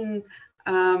main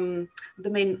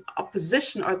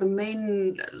opposition, or the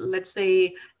main, let's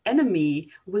say, enemy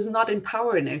was not in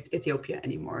power in Ethiopia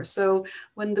anymore. So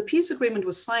when the peace agreement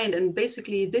was signed, and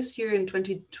basically this year in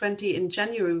 2020 in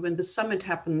January when the summit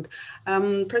happened,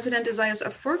 President Isaias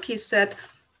Afwerki said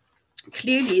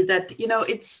clearly that, you know,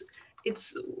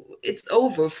 it's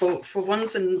over for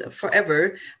once and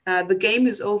forever. The game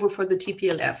is over for the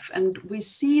TPLF, and we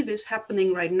see this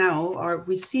happening right now, or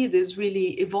we see this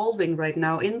really evolving right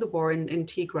now in the war in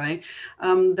Tigray,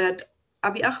 that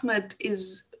Abiy Ahmed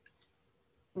is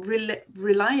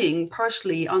relying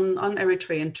partially on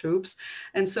Eritrean troops.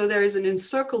 And so there is an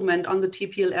encirclement on the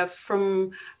TPLF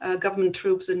from government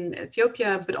troops in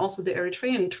Ethiopia, but also the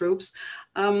Eritrean troops,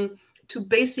 to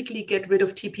basically get rid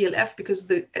of TPLF, because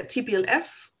the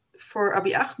TPLF for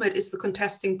Abiy Ahmed is the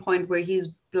contesting point where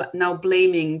he's now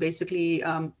blaming basically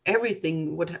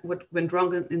everything what went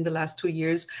wrong in the last 2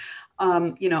 years.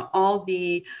 You know, all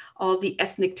the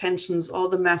ethnic tensions, all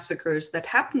the massacres that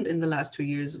happened in the last 2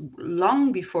 years,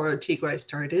 long before Tigray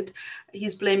started,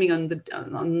 he's blaming on the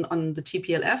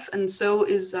TPLF, and so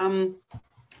is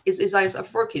Isaias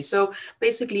Afwerki. So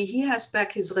basically, he has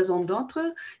back his raison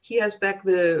d'être. He has back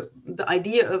the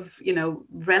idea of, you know,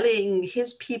 rallying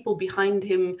his people behind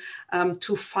him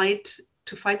to fight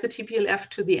the TPLF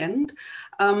to the end.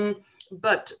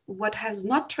 But what has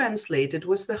not translated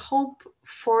was the hope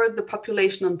for the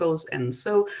population on both ends.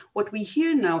 So what we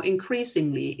hear now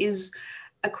increasingly is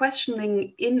a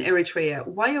questioning in Eritrea.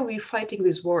 Why are we fighting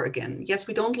this war again? Yes,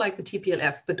 we don't like the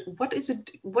TPLF, but what is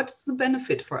it? What is the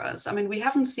benefit for us? I mean, we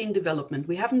haven't seen development.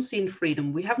 We haven't seen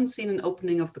freedom. We haven't seen an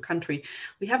opening of the country.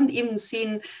 We haven't even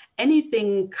seen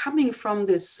anything coming from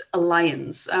this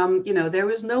alliance. You know, there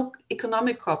is no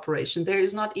economic cooperation. There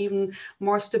is not even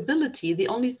more stability. The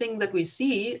only thing that we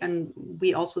see, and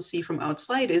we also see from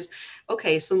outside, is,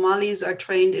 okay, Somalis are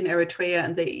trained in Eritrea,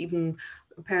 and they even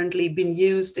apparently been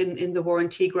used in the war in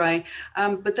Tigray,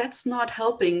 but that's not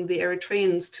helping the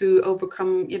Eritreans to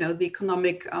overcome, you know, the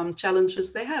economic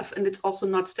challenges they have, and it's also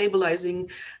not stabilizing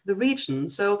the region.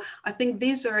 So I think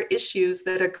these are issues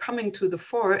that are coming to the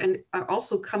fore and are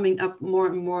also coming up more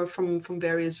and more from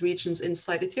various regions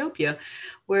inside Ethiopia,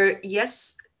 where,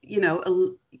 yes, you know,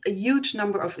 a huge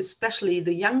number of, especially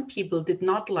the young people, did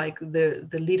not like the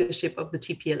leadership of the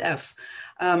TPLF.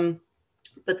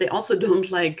 But they also don't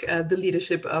like the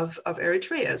leadership of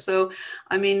Eritrea. So,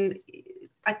 I mean,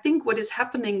 I think what is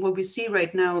happening, what we see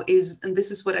right now is, and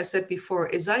this is what I said before,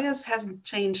 Isaias hasn't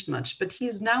changed much, but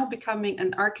he's now becoming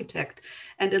an architect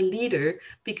and a leader,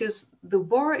 because the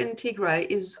war in Tigray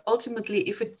is ultimately,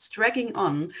 if it's dragging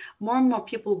on, more and more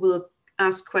people will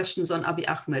ask questions on Abiy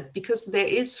Ahmed, because there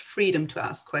is freedom to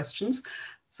ask questions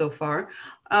so far.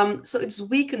 So it's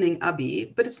weakening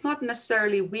Abiy, but it's not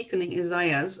necessarily weakening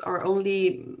Isaias, or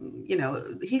only, you know,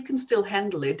 he can still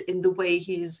handle it in the way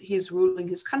he's ruling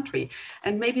his country.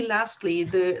 And maybe lastly,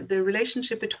 the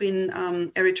relationship between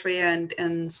Eritrea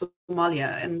and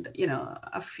Somalia, and, you know,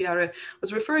 Afyare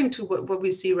was referring to what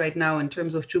we see right now in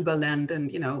terms of Jubaland, and,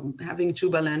 you know, having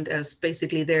Jubaland as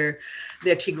basically their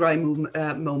Tigray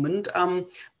moment.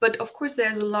 But of course,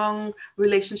 there's a long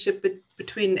relationship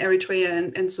between Eritrea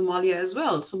and Somalia as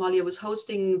well. Somalia was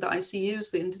hosting the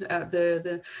ICUs,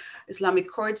 the Islamic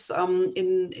courts from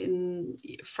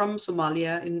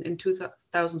Somalia in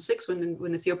 2006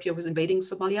 when Ethiopia was invading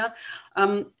Somalia,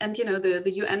 and, you know,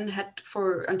 the UN had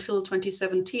until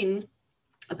 2017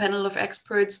 a panel of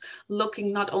experts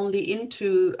looking not only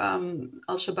into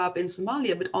al-Shabaab in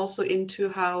Somalia, but also into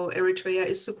how Eritrea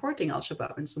is supporting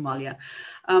al-Shabaab in Somalia.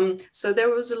 So there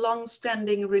was a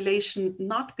long-standing relation,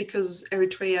 not because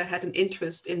Eritrea had an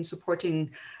interest in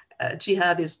supporting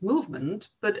jihadist movement,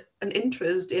 but an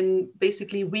interest in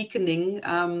basically weakening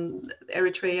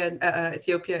Eritrea and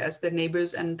Ethiopia as their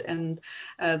neighbors, and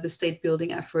the state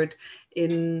building effort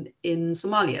in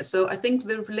Somalia. So I think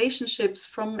the relationships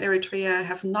from Eritrea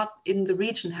in the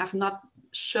region have not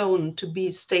shown to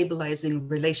be stabilizing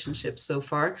relationships so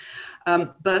far.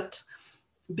 But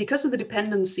because of the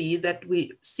dependency that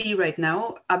we see right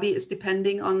now, Abiy is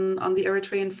depending on the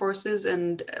Eritrean forces,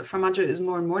 and Farmajo is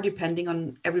more and more depending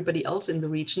on everybody else in the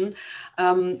region.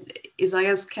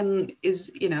 Isaias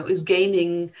is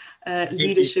gaining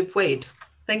leadership weight.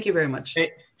 Thank you very much.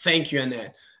 Thank you,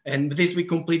 Annette. And with this, we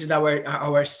completed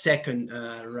our second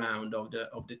round of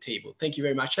the table. Thank you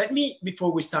very much. Let me,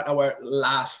 before we start our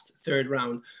third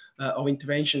round of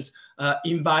interventions,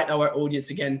 invite our audience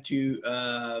again to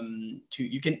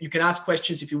you can ask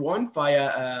questions if you want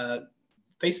via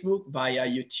Facebook, via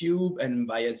YouTube, and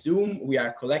via Zoom. We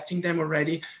are collecting them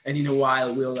already, and in a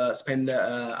while we'll spend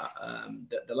the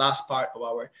last part of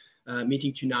our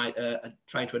meeting tonight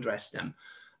trying to address them.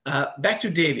 Back to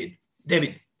David.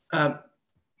 David,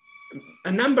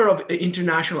 a number of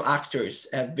international actors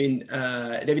have been.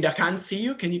 David, I can't see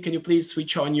you. Can you please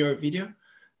switch on your video?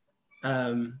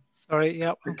 Sorry,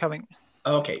 yeah, I'm coming.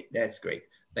 Okay, that's great.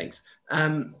 Thanks.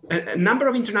 A number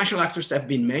of international actors have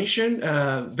been mentioned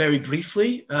very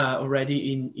briefly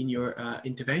already in your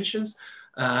interventions.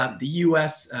 The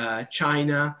US,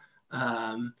 China,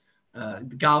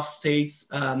 the Gulf states.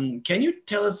 Can you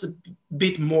tell us a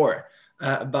bit more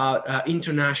about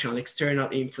international external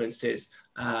influences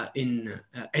in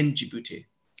Djibouti?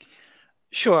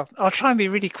 Sure. I'll try and be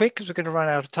really quick because we're going to run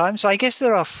out of time. So I guess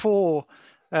there are four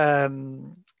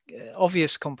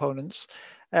obvious components.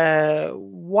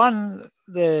 One,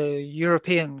 the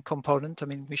European component. I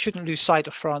mean, we shouldn't lose sight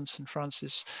of France and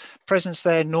France's presence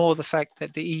there, nor the fact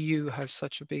that the EU has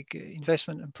such a big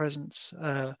investment and presence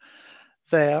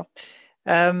there.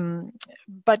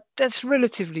 But that's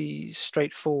relatively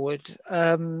straightforward.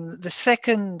 The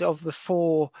second of the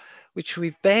four, which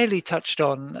we've barely touched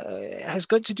on, has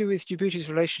got to do with Djibouti's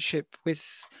relationship with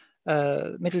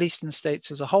Middle Eastern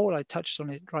states as a whole. I touched on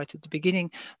it right at the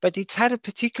beginning, but it's had a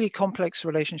particularly complex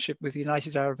relationship with the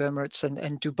United Arab Emirates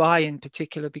and Dubai in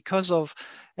particular because of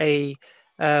a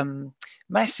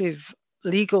massive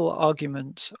legal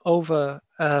argument over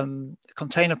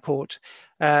container port,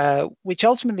 which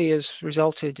ultimately has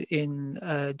resulted in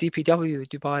DPW,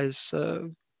 Dubai's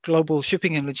global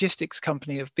shipping and logistics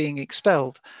company, of being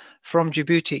expelled from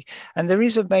Djibouti. And there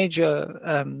is a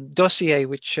major dossier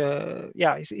which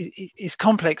is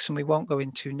complex and we won't go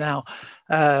into now,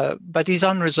 but is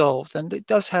unresolved, and it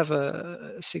does have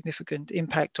a significant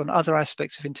impact on other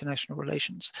aspects of international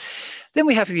relations. Then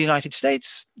we have the United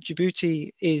States.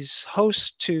 Djibouti is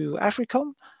host to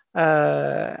AFRICOM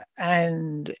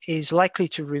and is likely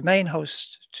to remain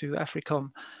host to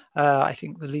AFRICOM. I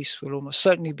think the lease will almost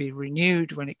certainly be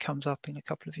renewed when it comes up in a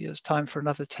couple of years' time for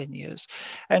another 10 years.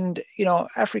 And, you know,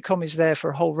 AFRICOM is there for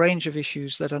a whole range of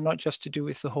issues that are not just to do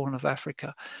with the Horn of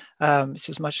Africa. It's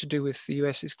as much to do with the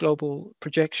US's global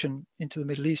projection into the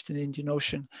Middle East and Indian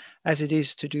Ocean as it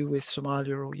is to do with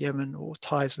Somalia or Yemen or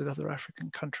ties with other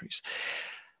African countries.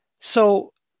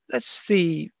 So that's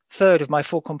the third of my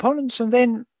four components. And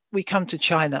then we come to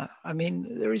China. I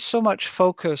mean, there is so much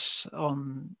focus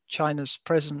on China's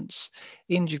presence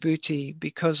in Djibouti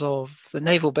because of the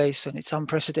naval base and its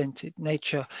unprecedented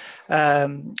nature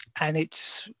and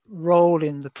its role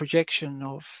in the projection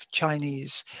of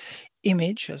Chinese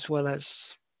image as well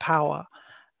as power.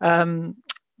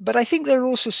 But I think there are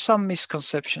also some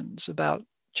misconceptions about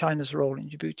China's role in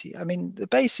Djibouti. I mean, the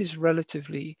base is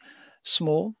relatively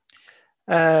small.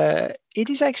 It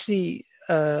is actually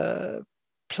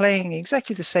playing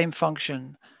exactly the same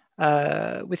function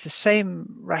with the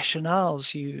same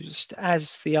rationales used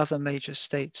as the other major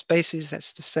states' bases.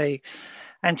 That's to say,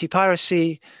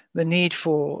 anti-piracy, the need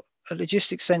for a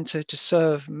logistics center to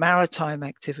serve maritime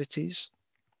activities,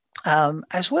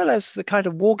 as well as the kind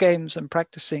of war games and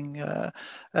practicing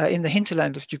in the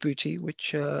hinterland of Djibouti,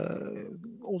 which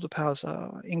all the powers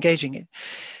are engaging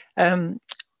in.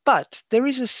 But there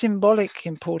is a symbolic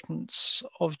importance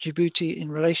of Djibouti in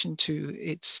relation to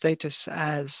its status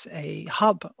as a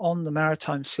hub on the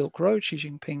maritime Silk Road, Xi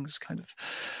Jinping's kind of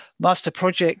master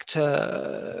project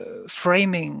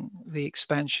framing the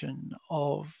expansion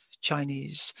of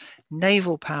Chinese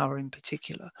naval power in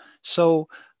particular. So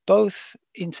both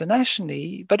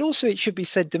internationally, but also it should be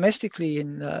said domestically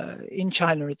in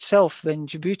China itself, then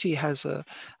Djibouti has an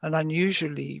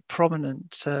unusually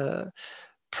prominent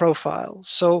profile.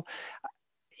 So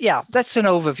yeah, that's an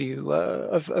overview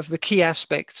of the key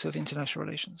aspects of international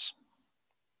relations.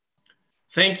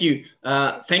 Thank you.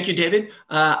 Thank you, David.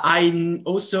 I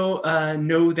also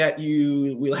know that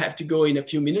you will have to go in a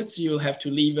few minutes. You'll have to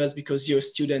leave us because your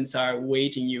students are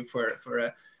waiting you for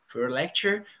a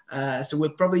lecture. So we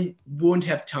probably won't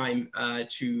have time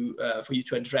for you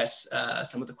to address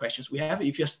some of the questions we have.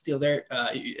 If you're still there,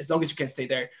 as long as you can stay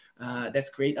there, that's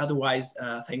great. Otherwise,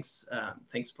 thanks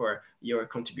for your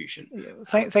contribution.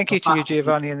 Thank you to you,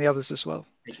 Giovanni, and the others as well.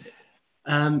 Thank you.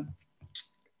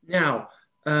 Now,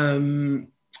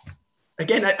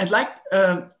 again, I'd like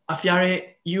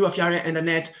Afyare and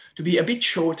Annette to be a bit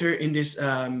shorter in this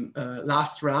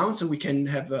last round, so we can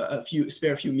have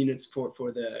spare a few minutes for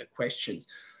the questions.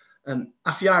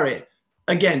 Afyare,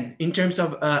 again, in terms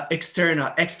of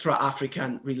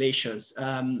extra-African relations,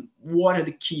 what are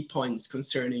the key points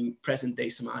concerning present-day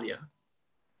Somalia?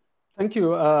 Thank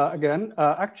you again.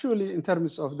 Actually, in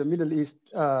terms of the Middle East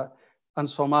and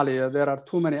Somalia, there are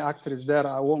too many actors there.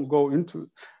 I won't go into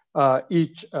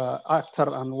each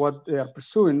actor and what they are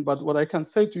pursuing, but what I can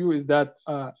say to you is that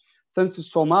since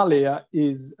Somalia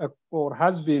is or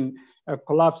has been a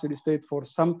collapsed state for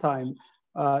some time,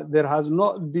 there has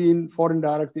not been foreign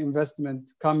direct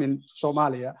investment coming to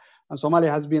Somalia, and Somalia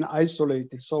has been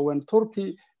isolated. So when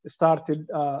Turkey started,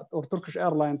 or Turkish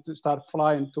Airlines to start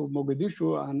flying to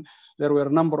Mogadishu, and there were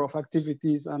a number of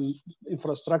activities and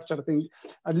infrastructure things.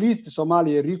 At least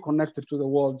Somalia reconnected to the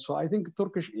world. So I think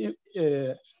Turkish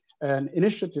an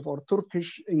initiative or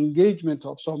Turkish engagement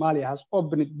of Somalia has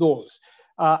opened doors.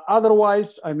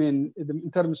 Otherwise, I mean,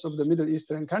 in terms of the Middle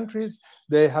Eastern countries,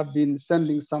 they have been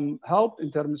sending some help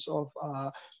in terms of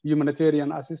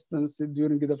humanitarian assistance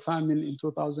during the famine in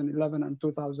 2011 and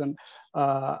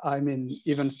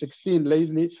even 16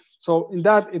 lately. So in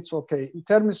that, it's okay. In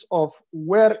terms of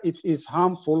where it is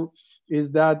harmful, is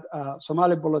that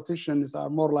Somali politicians are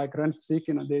more like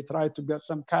rent-seeking, and they try to get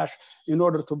some cash in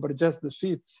order to purchase the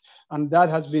seats. And that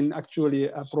has been actually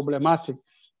problematic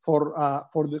for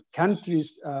the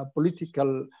country's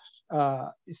political,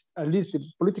 at least the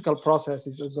political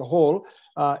processes as a whole.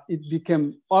 It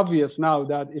became obvious now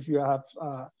that if you have,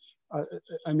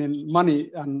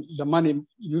 money, and the money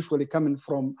usually coming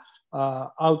from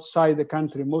outside the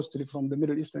country, mostly from the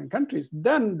Middle Eastern countries,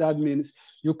 then that means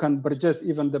you can purchase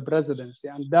even the presidency,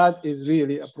 and that is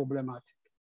really a problematic.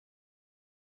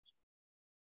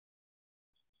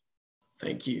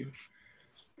 Thank you.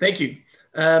 Thank you.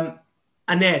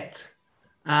 Annette,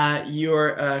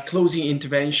 your closing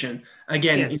intervention,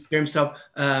 again, yes, in terms of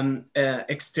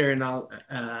external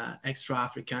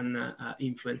extra-African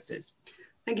influences.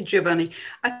 Thank you, Giovanni.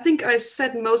 I think I've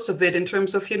said most of it in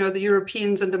terms of, the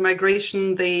Europeans and the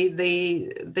migration.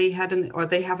 They had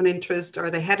an interest,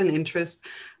 or they had an interest.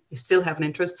 They still have an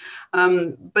interest.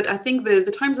 But I think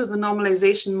the times of the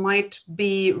normalization might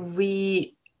be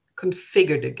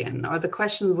reconfigured again, or the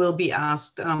question will be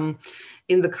asked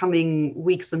in the coming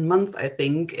weeks and months, I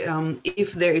think,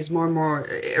 if there is more and more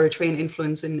Eritrean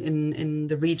influence in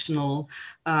the regional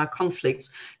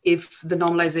conflicts, if the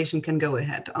normalization can go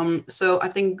ahead. So I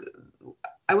think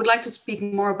I would like to speak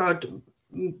more about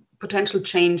potential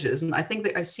changes. And I think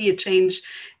that I see a change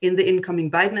in the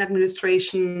incoming Biden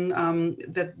administration,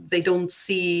 that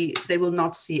they will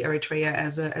not see Eritrea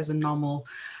as a normal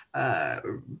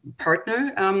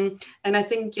partner, and I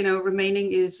think remaining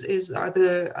are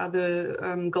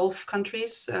the Gulf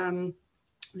countries,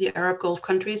 the Arab Gulf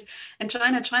countries, and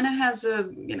China. China has a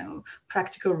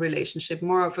practical relationship,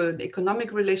 more of an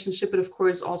economic relationship, but of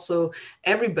course also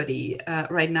everybody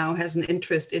right now has an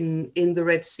interest in the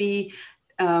Red Sea.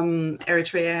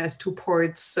 Eritrea has 2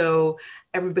 ports, so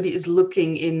everybody is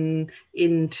looking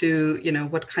into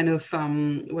what kind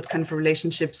of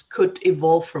relationships could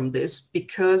evolve from this,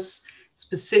 because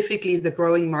specifically the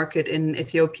growing market in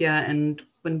Ethiopia, and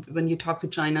when you talk to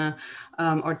China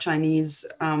or Chinese,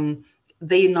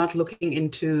 they're not looking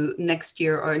into next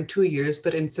year or in 2 years,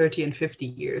 but in 30 and 50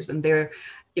 years. And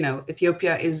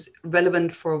Ethiopia is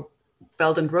relevant for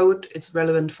Belt and Road, it's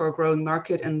relevant for a growing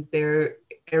market, and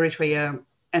Eritrea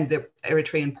and the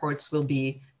Eritrean ports will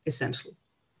be essential.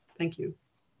 Thank you.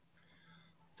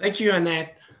 Thank you,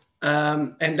 Annette.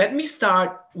 And let me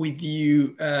start with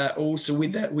you also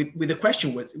with the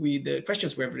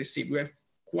questions we have received. We have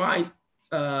quite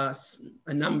a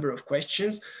number of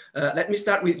questions. Let me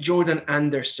start with Jordan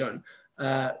Anderson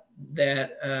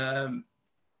that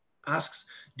asks,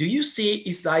 do you see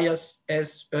Isaias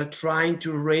as trying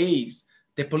to raise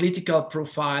the political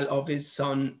profile of his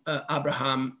son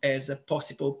Abraham as a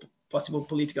possible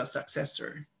political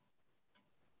successor?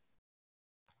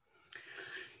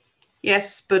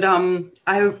 Yes, but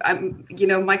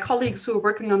my colleagues who are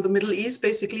working on the Middle East,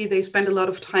 basically, they spend a lot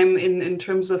of time in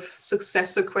terms of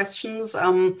successor questions.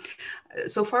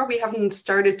 So far, we haven't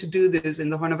started to do this in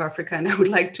the Horn of Africa, and I would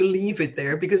like to leave it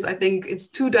there because I think it's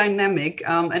too dynamic,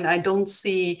 and I don't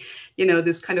see,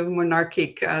 this kind of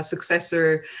monarchic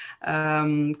successor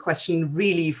question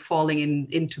really falling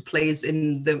into place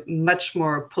in the much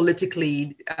more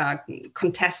politically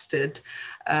contested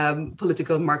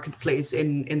political marketplace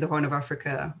in the Horn of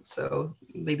Africa. So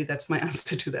maybe that's my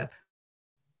answer to that.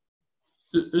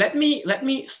 Let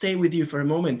me stay with you for a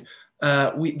moment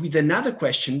with another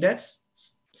question that's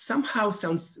somehow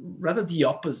sounds rather the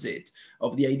opposite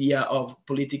of the idea of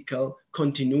political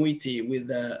continuity with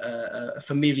a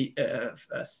family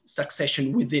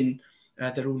succession within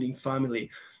the ruling family.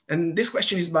 And this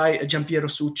question is by Giampiero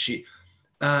Succi.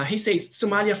 He says,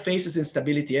 Somalia faces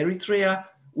instability. Eritrea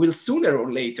will sooner or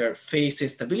later face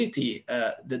instability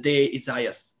the day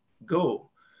Isaias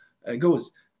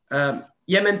goes.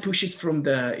 Yemen pushes from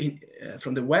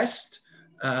the west.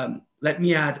 Let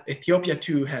me add, Ethiopia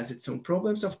too has its own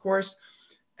problems, of course.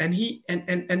 And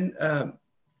Giampiero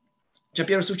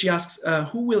Succi asks,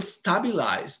 who will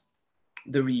stabilize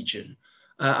the region?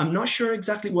 I'm not sure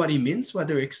exactly what he means,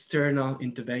 whether external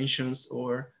interventions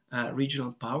or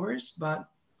regional powers, but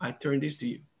I turn this to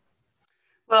you.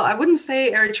 Well, I wouldn't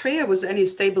say Eritrea was any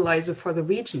stabilizer for the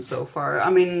region so far. I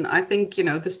mean, I think, you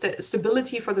know, the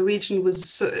stability for the region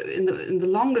was in the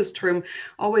longest term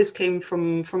always came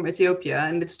from Ethiopia,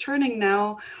 and it's turning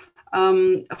now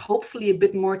hopefully a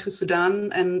bit more to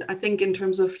Sudan. And I think in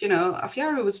terms of, you know,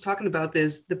 Afyare was talking about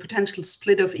this, the potential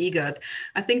split of IGAD.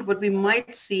 I think what we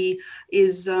might see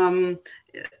is a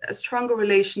stronger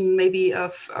relation maybe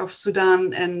of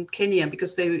Sudan and Kenya,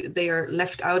 because they are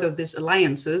left out of these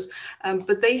alliances,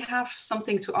 but they have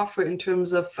something to offer in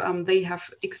terms of they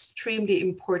have extremely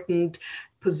important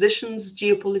positions,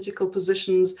 geopolitical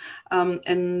positions,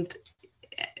 and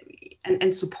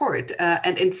support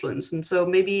and influence. And so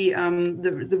maybe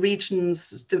the region's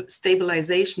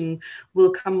stabilization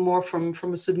will come more from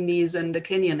a Sudanese and a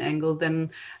Kenyan angle than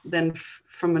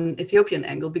from an Ethiopian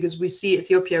angle, because we see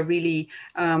Ethiopia really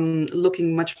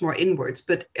looking much more inwards.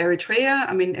 But Eritrea,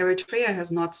 I mean, Eritrea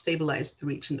has not stabilized the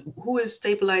region. Who is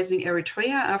stabilizing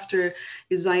Eritrea after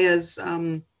Isaiah's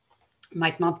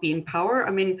might not be in power?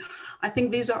 I mean, I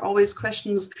think these are always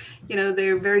questions, you know,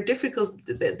 they're very difficult.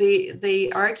 They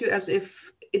argue as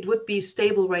if it would be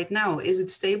stable right now. Is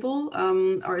it stable,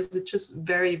 or is it just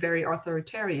very, very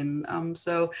authoritarian?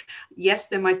 So yes,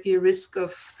 there might be a risk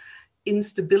of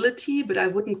instability, but I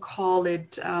wouldn't call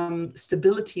it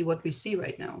stability what we see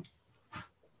right now.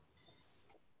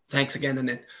 Thanks again,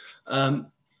 Annette.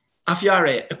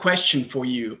 Afyare, a question for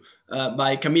you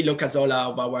by Camilo Casola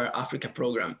of our Africa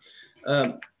program.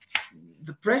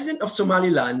 The president of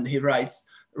Somaliland, he writes,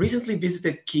 recently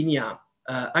visited Kenya,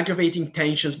 aggravating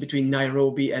tensions between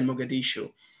Nairobi and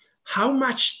Mogadishu. How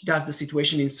much does the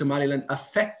situation in Somaliland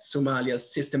affect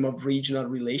Somalia's system of regional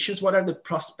relations? What are the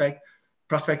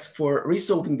prospects for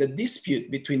resolving the dispute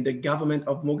between the government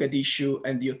of Mogadishu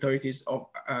and the authorities of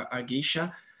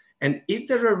Hargeisa? And is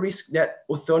there a risk that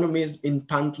autonomism in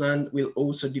Puntland will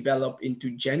also develop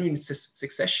into genuine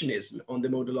secessionism on the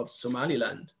model of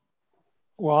Somaliland?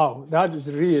 Wow, that is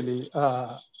really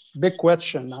a big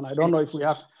question, and I don't know if we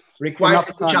have requires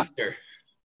enough a chapter.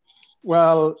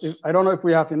 Well, I don't know if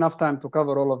we have enough time to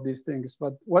cover all of these things,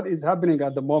 but what is happening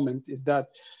at the moment is that,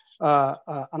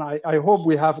 and I hope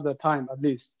we have the time at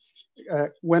least,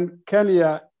 what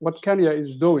Kenya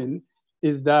is doing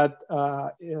is that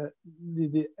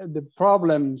the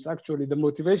problems, actually, the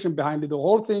motivation behind it, the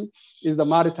whole thing is the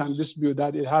maritime dispute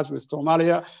that it has with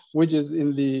Somalia, which is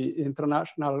in the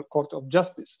International Court of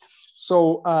Justice.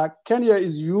 So Kenya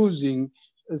is using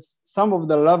some of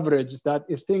the leverage that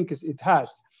it thinks it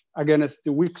has against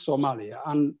the weak Somalia.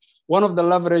 And one of the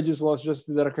leverages was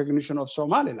just the recognition of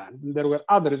Somaliland. And there were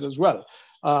others as well.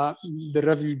 The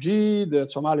refugee, the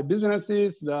Somali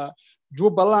businesses, the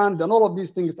Jubaland, and all of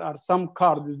these things are some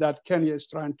cards that Kenya is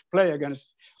trying to play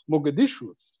against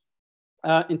Mogadishu.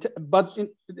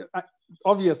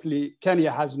 Obviously,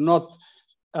 Kenya has not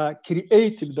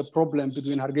created the problem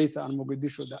between Hargeisa and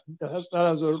Mogadishu that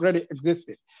has already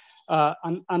existed.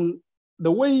 And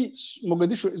the way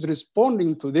Mogadishu is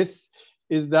responding to this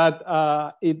is that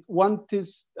it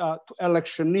wants to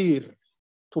electioneer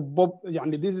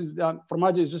this is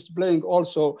Formaggio is just playing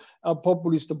also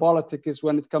populist politics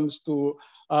when it comes to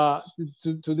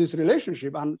this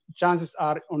relationship. And chances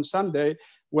are on Sunday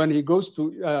when he goes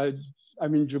to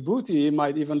Djibouti, he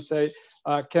might even say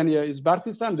Kenya is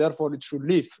partisan, therefore it should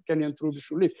leave. Kenyan troops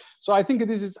should leave. So I think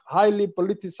this is highly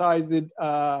politicized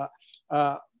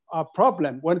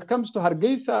problem. When it comes to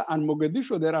Hargeisa and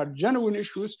Mogadishu, there are genuine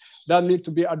issues that need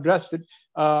to be addressed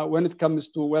when it comes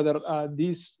to whether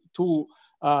these two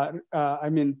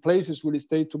places will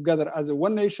stay together as a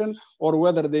one nation or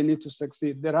whether they need to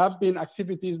succeed. There have been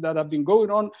activities that have been going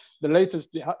on. The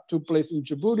latest took place in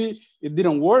Djibouti. It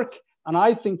didn't work. And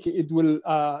I think it will.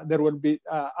 There will be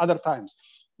other times.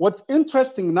 What's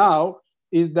interesting now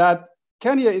is that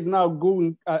Kenya is now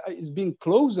is being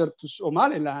closer to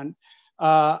Somaliland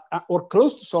or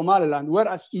close to Somaliland,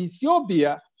 whereas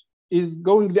Ethiopia is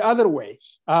going the other way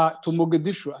to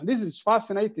Mogadishu. And this is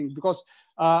fascinating because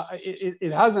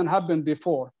it hasn't happened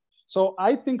before. So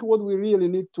I think what we really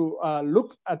need to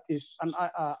look at is, and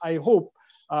I hope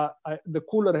the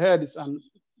cooler heads and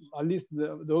at least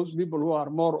those people who are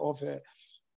more of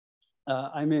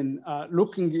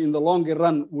looking in the longer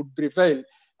run would prevail.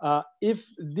 If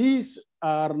these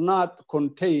are not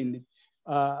contained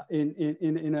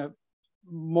in a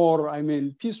more,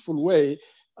 peaceful way,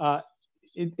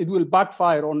 it will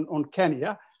backfire on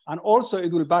Kenya, and also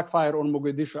it will backfire on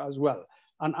Mogadishu as well.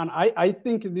 And I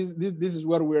think this is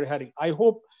where we're heading. I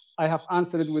hope I have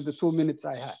answered it with the 2 minutes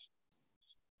I had.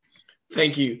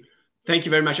 Thank you. Thank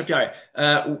you very much, Afyare.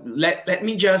 Let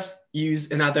me just use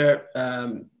another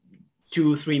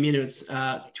 2-3 minutes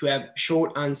to have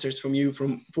short answers from you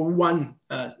for one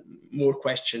more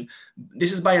question.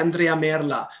 This is by Andrea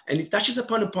Merla, and it touches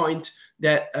upon a point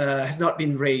that has not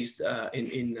been raised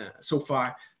so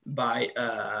far by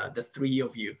the three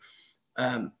of you.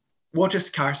 Water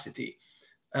scarcity.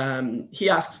 He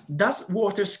asks, does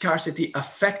water scarcity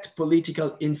affect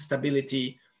political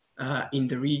instability in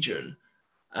the region?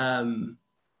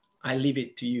 I leave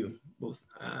it to you both.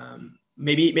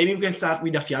 Maybe we can start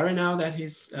with Afyare now that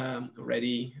he's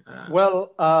already.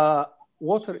 Well,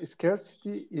 water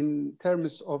scarcity in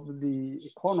terms of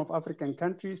the Horn of African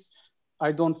countries,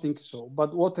 I don't think so.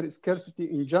 But water scarcity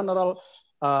in general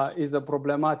is a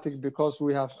problematic because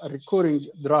we have a recurring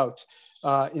drought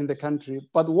in the country.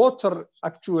 But water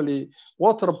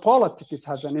politics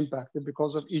has an impact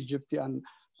because of Egypt and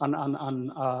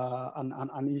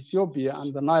Ethiopia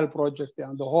and the Nile project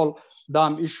and the whole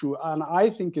dam issue. And I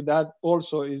think that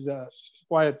also is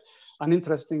quite an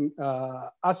interesting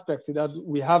aspect that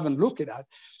we haven't looked at.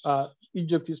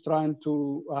 Egypt is trying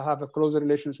to have a closer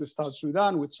relations with South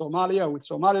Sudan, with Somalia, with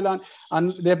Somaliland,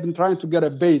 and they've been trying to get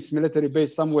a military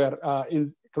base somewhere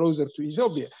closer to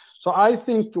Ethiopia. So I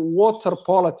think water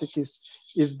politics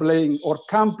is playing or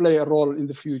can play a role in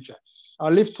the future.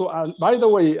 I'll leave to, by the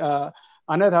way,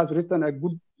 Annette has written a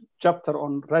good chapter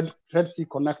on Red Sea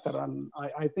Connector, and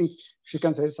I think she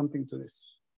can say something to this.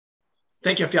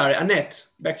 Thank you, Afyare. Annette,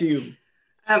 back to you.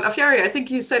 Afyare, I think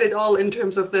you said it all in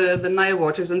terms of the Nile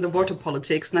waters and the water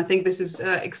politics. And I think this is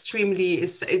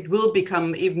it will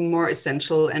become even more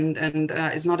essential and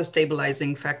is not a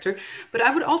stabilizing factor. But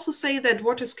I would also say that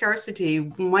water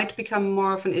scarcity might become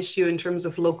more of an issue in terms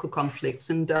of local conflicts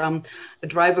and a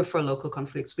driver for local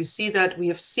conflicts. We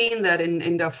have seen that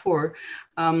in Darfur.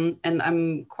 And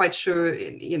I'm quite sure,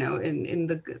 in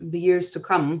the years to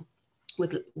come,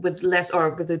 with less or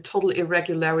with the total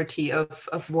irregularity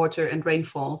of water and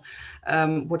rainfall,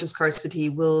 water scarcity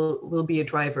will be a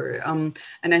driver. And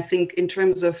I think in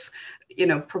terms of,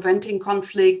 preventing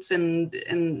conflicts and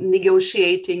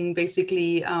negotiating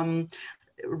basically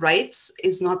rights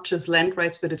is not just land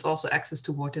rights, but it's also access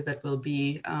to water that will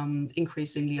be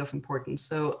increasingly of importance.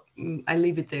 So I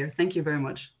leave it there. Thank you very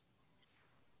much.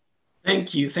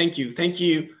 Thank you.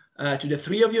 To the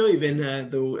three of you, even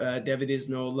though David is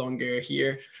no longer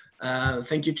here.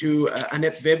 Thank you to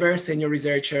Annette Weber, Senior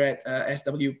Researcher at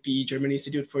SWP, German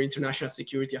Institute for International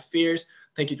Security Affairs.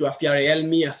 Thank you to Afyare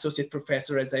Elmi, Associate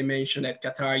Professor, as I mentioned, at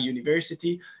Qatar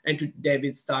University, and to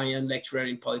David Styan, Lecturer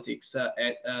in Politics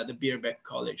at the Birkbeck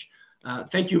College.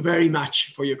 Thank you very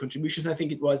much for your contributions. I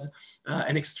think it was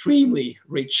an extremely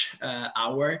rich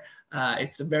hour.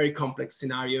 It's a very complex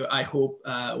scenario. I hope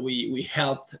we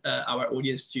helped our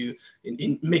audience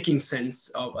in making sense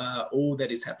of all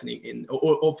that is happening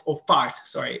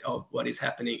of what is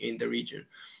happening in the region.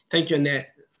 Thank you,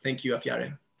 Annette. Thank you,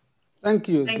 Afyare. Thank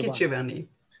you. Thank you, Giovanni.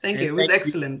 Thank you. It was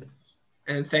excellent.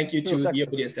 And thank you to the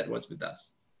audience that was with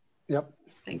us. Yep.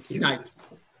 Thank you. Good night.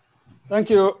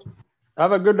 Thank you.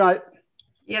 Have a good night.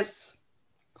 Yes.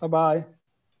 Bye-bye.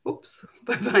 Oops.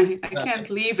 Bye-bye. I can't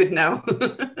leave it now.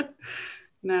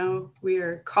 Now we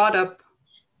are caught up.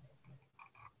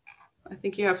 I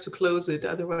think you have to close it.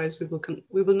 Otherwise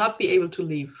we will not be able to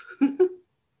leave.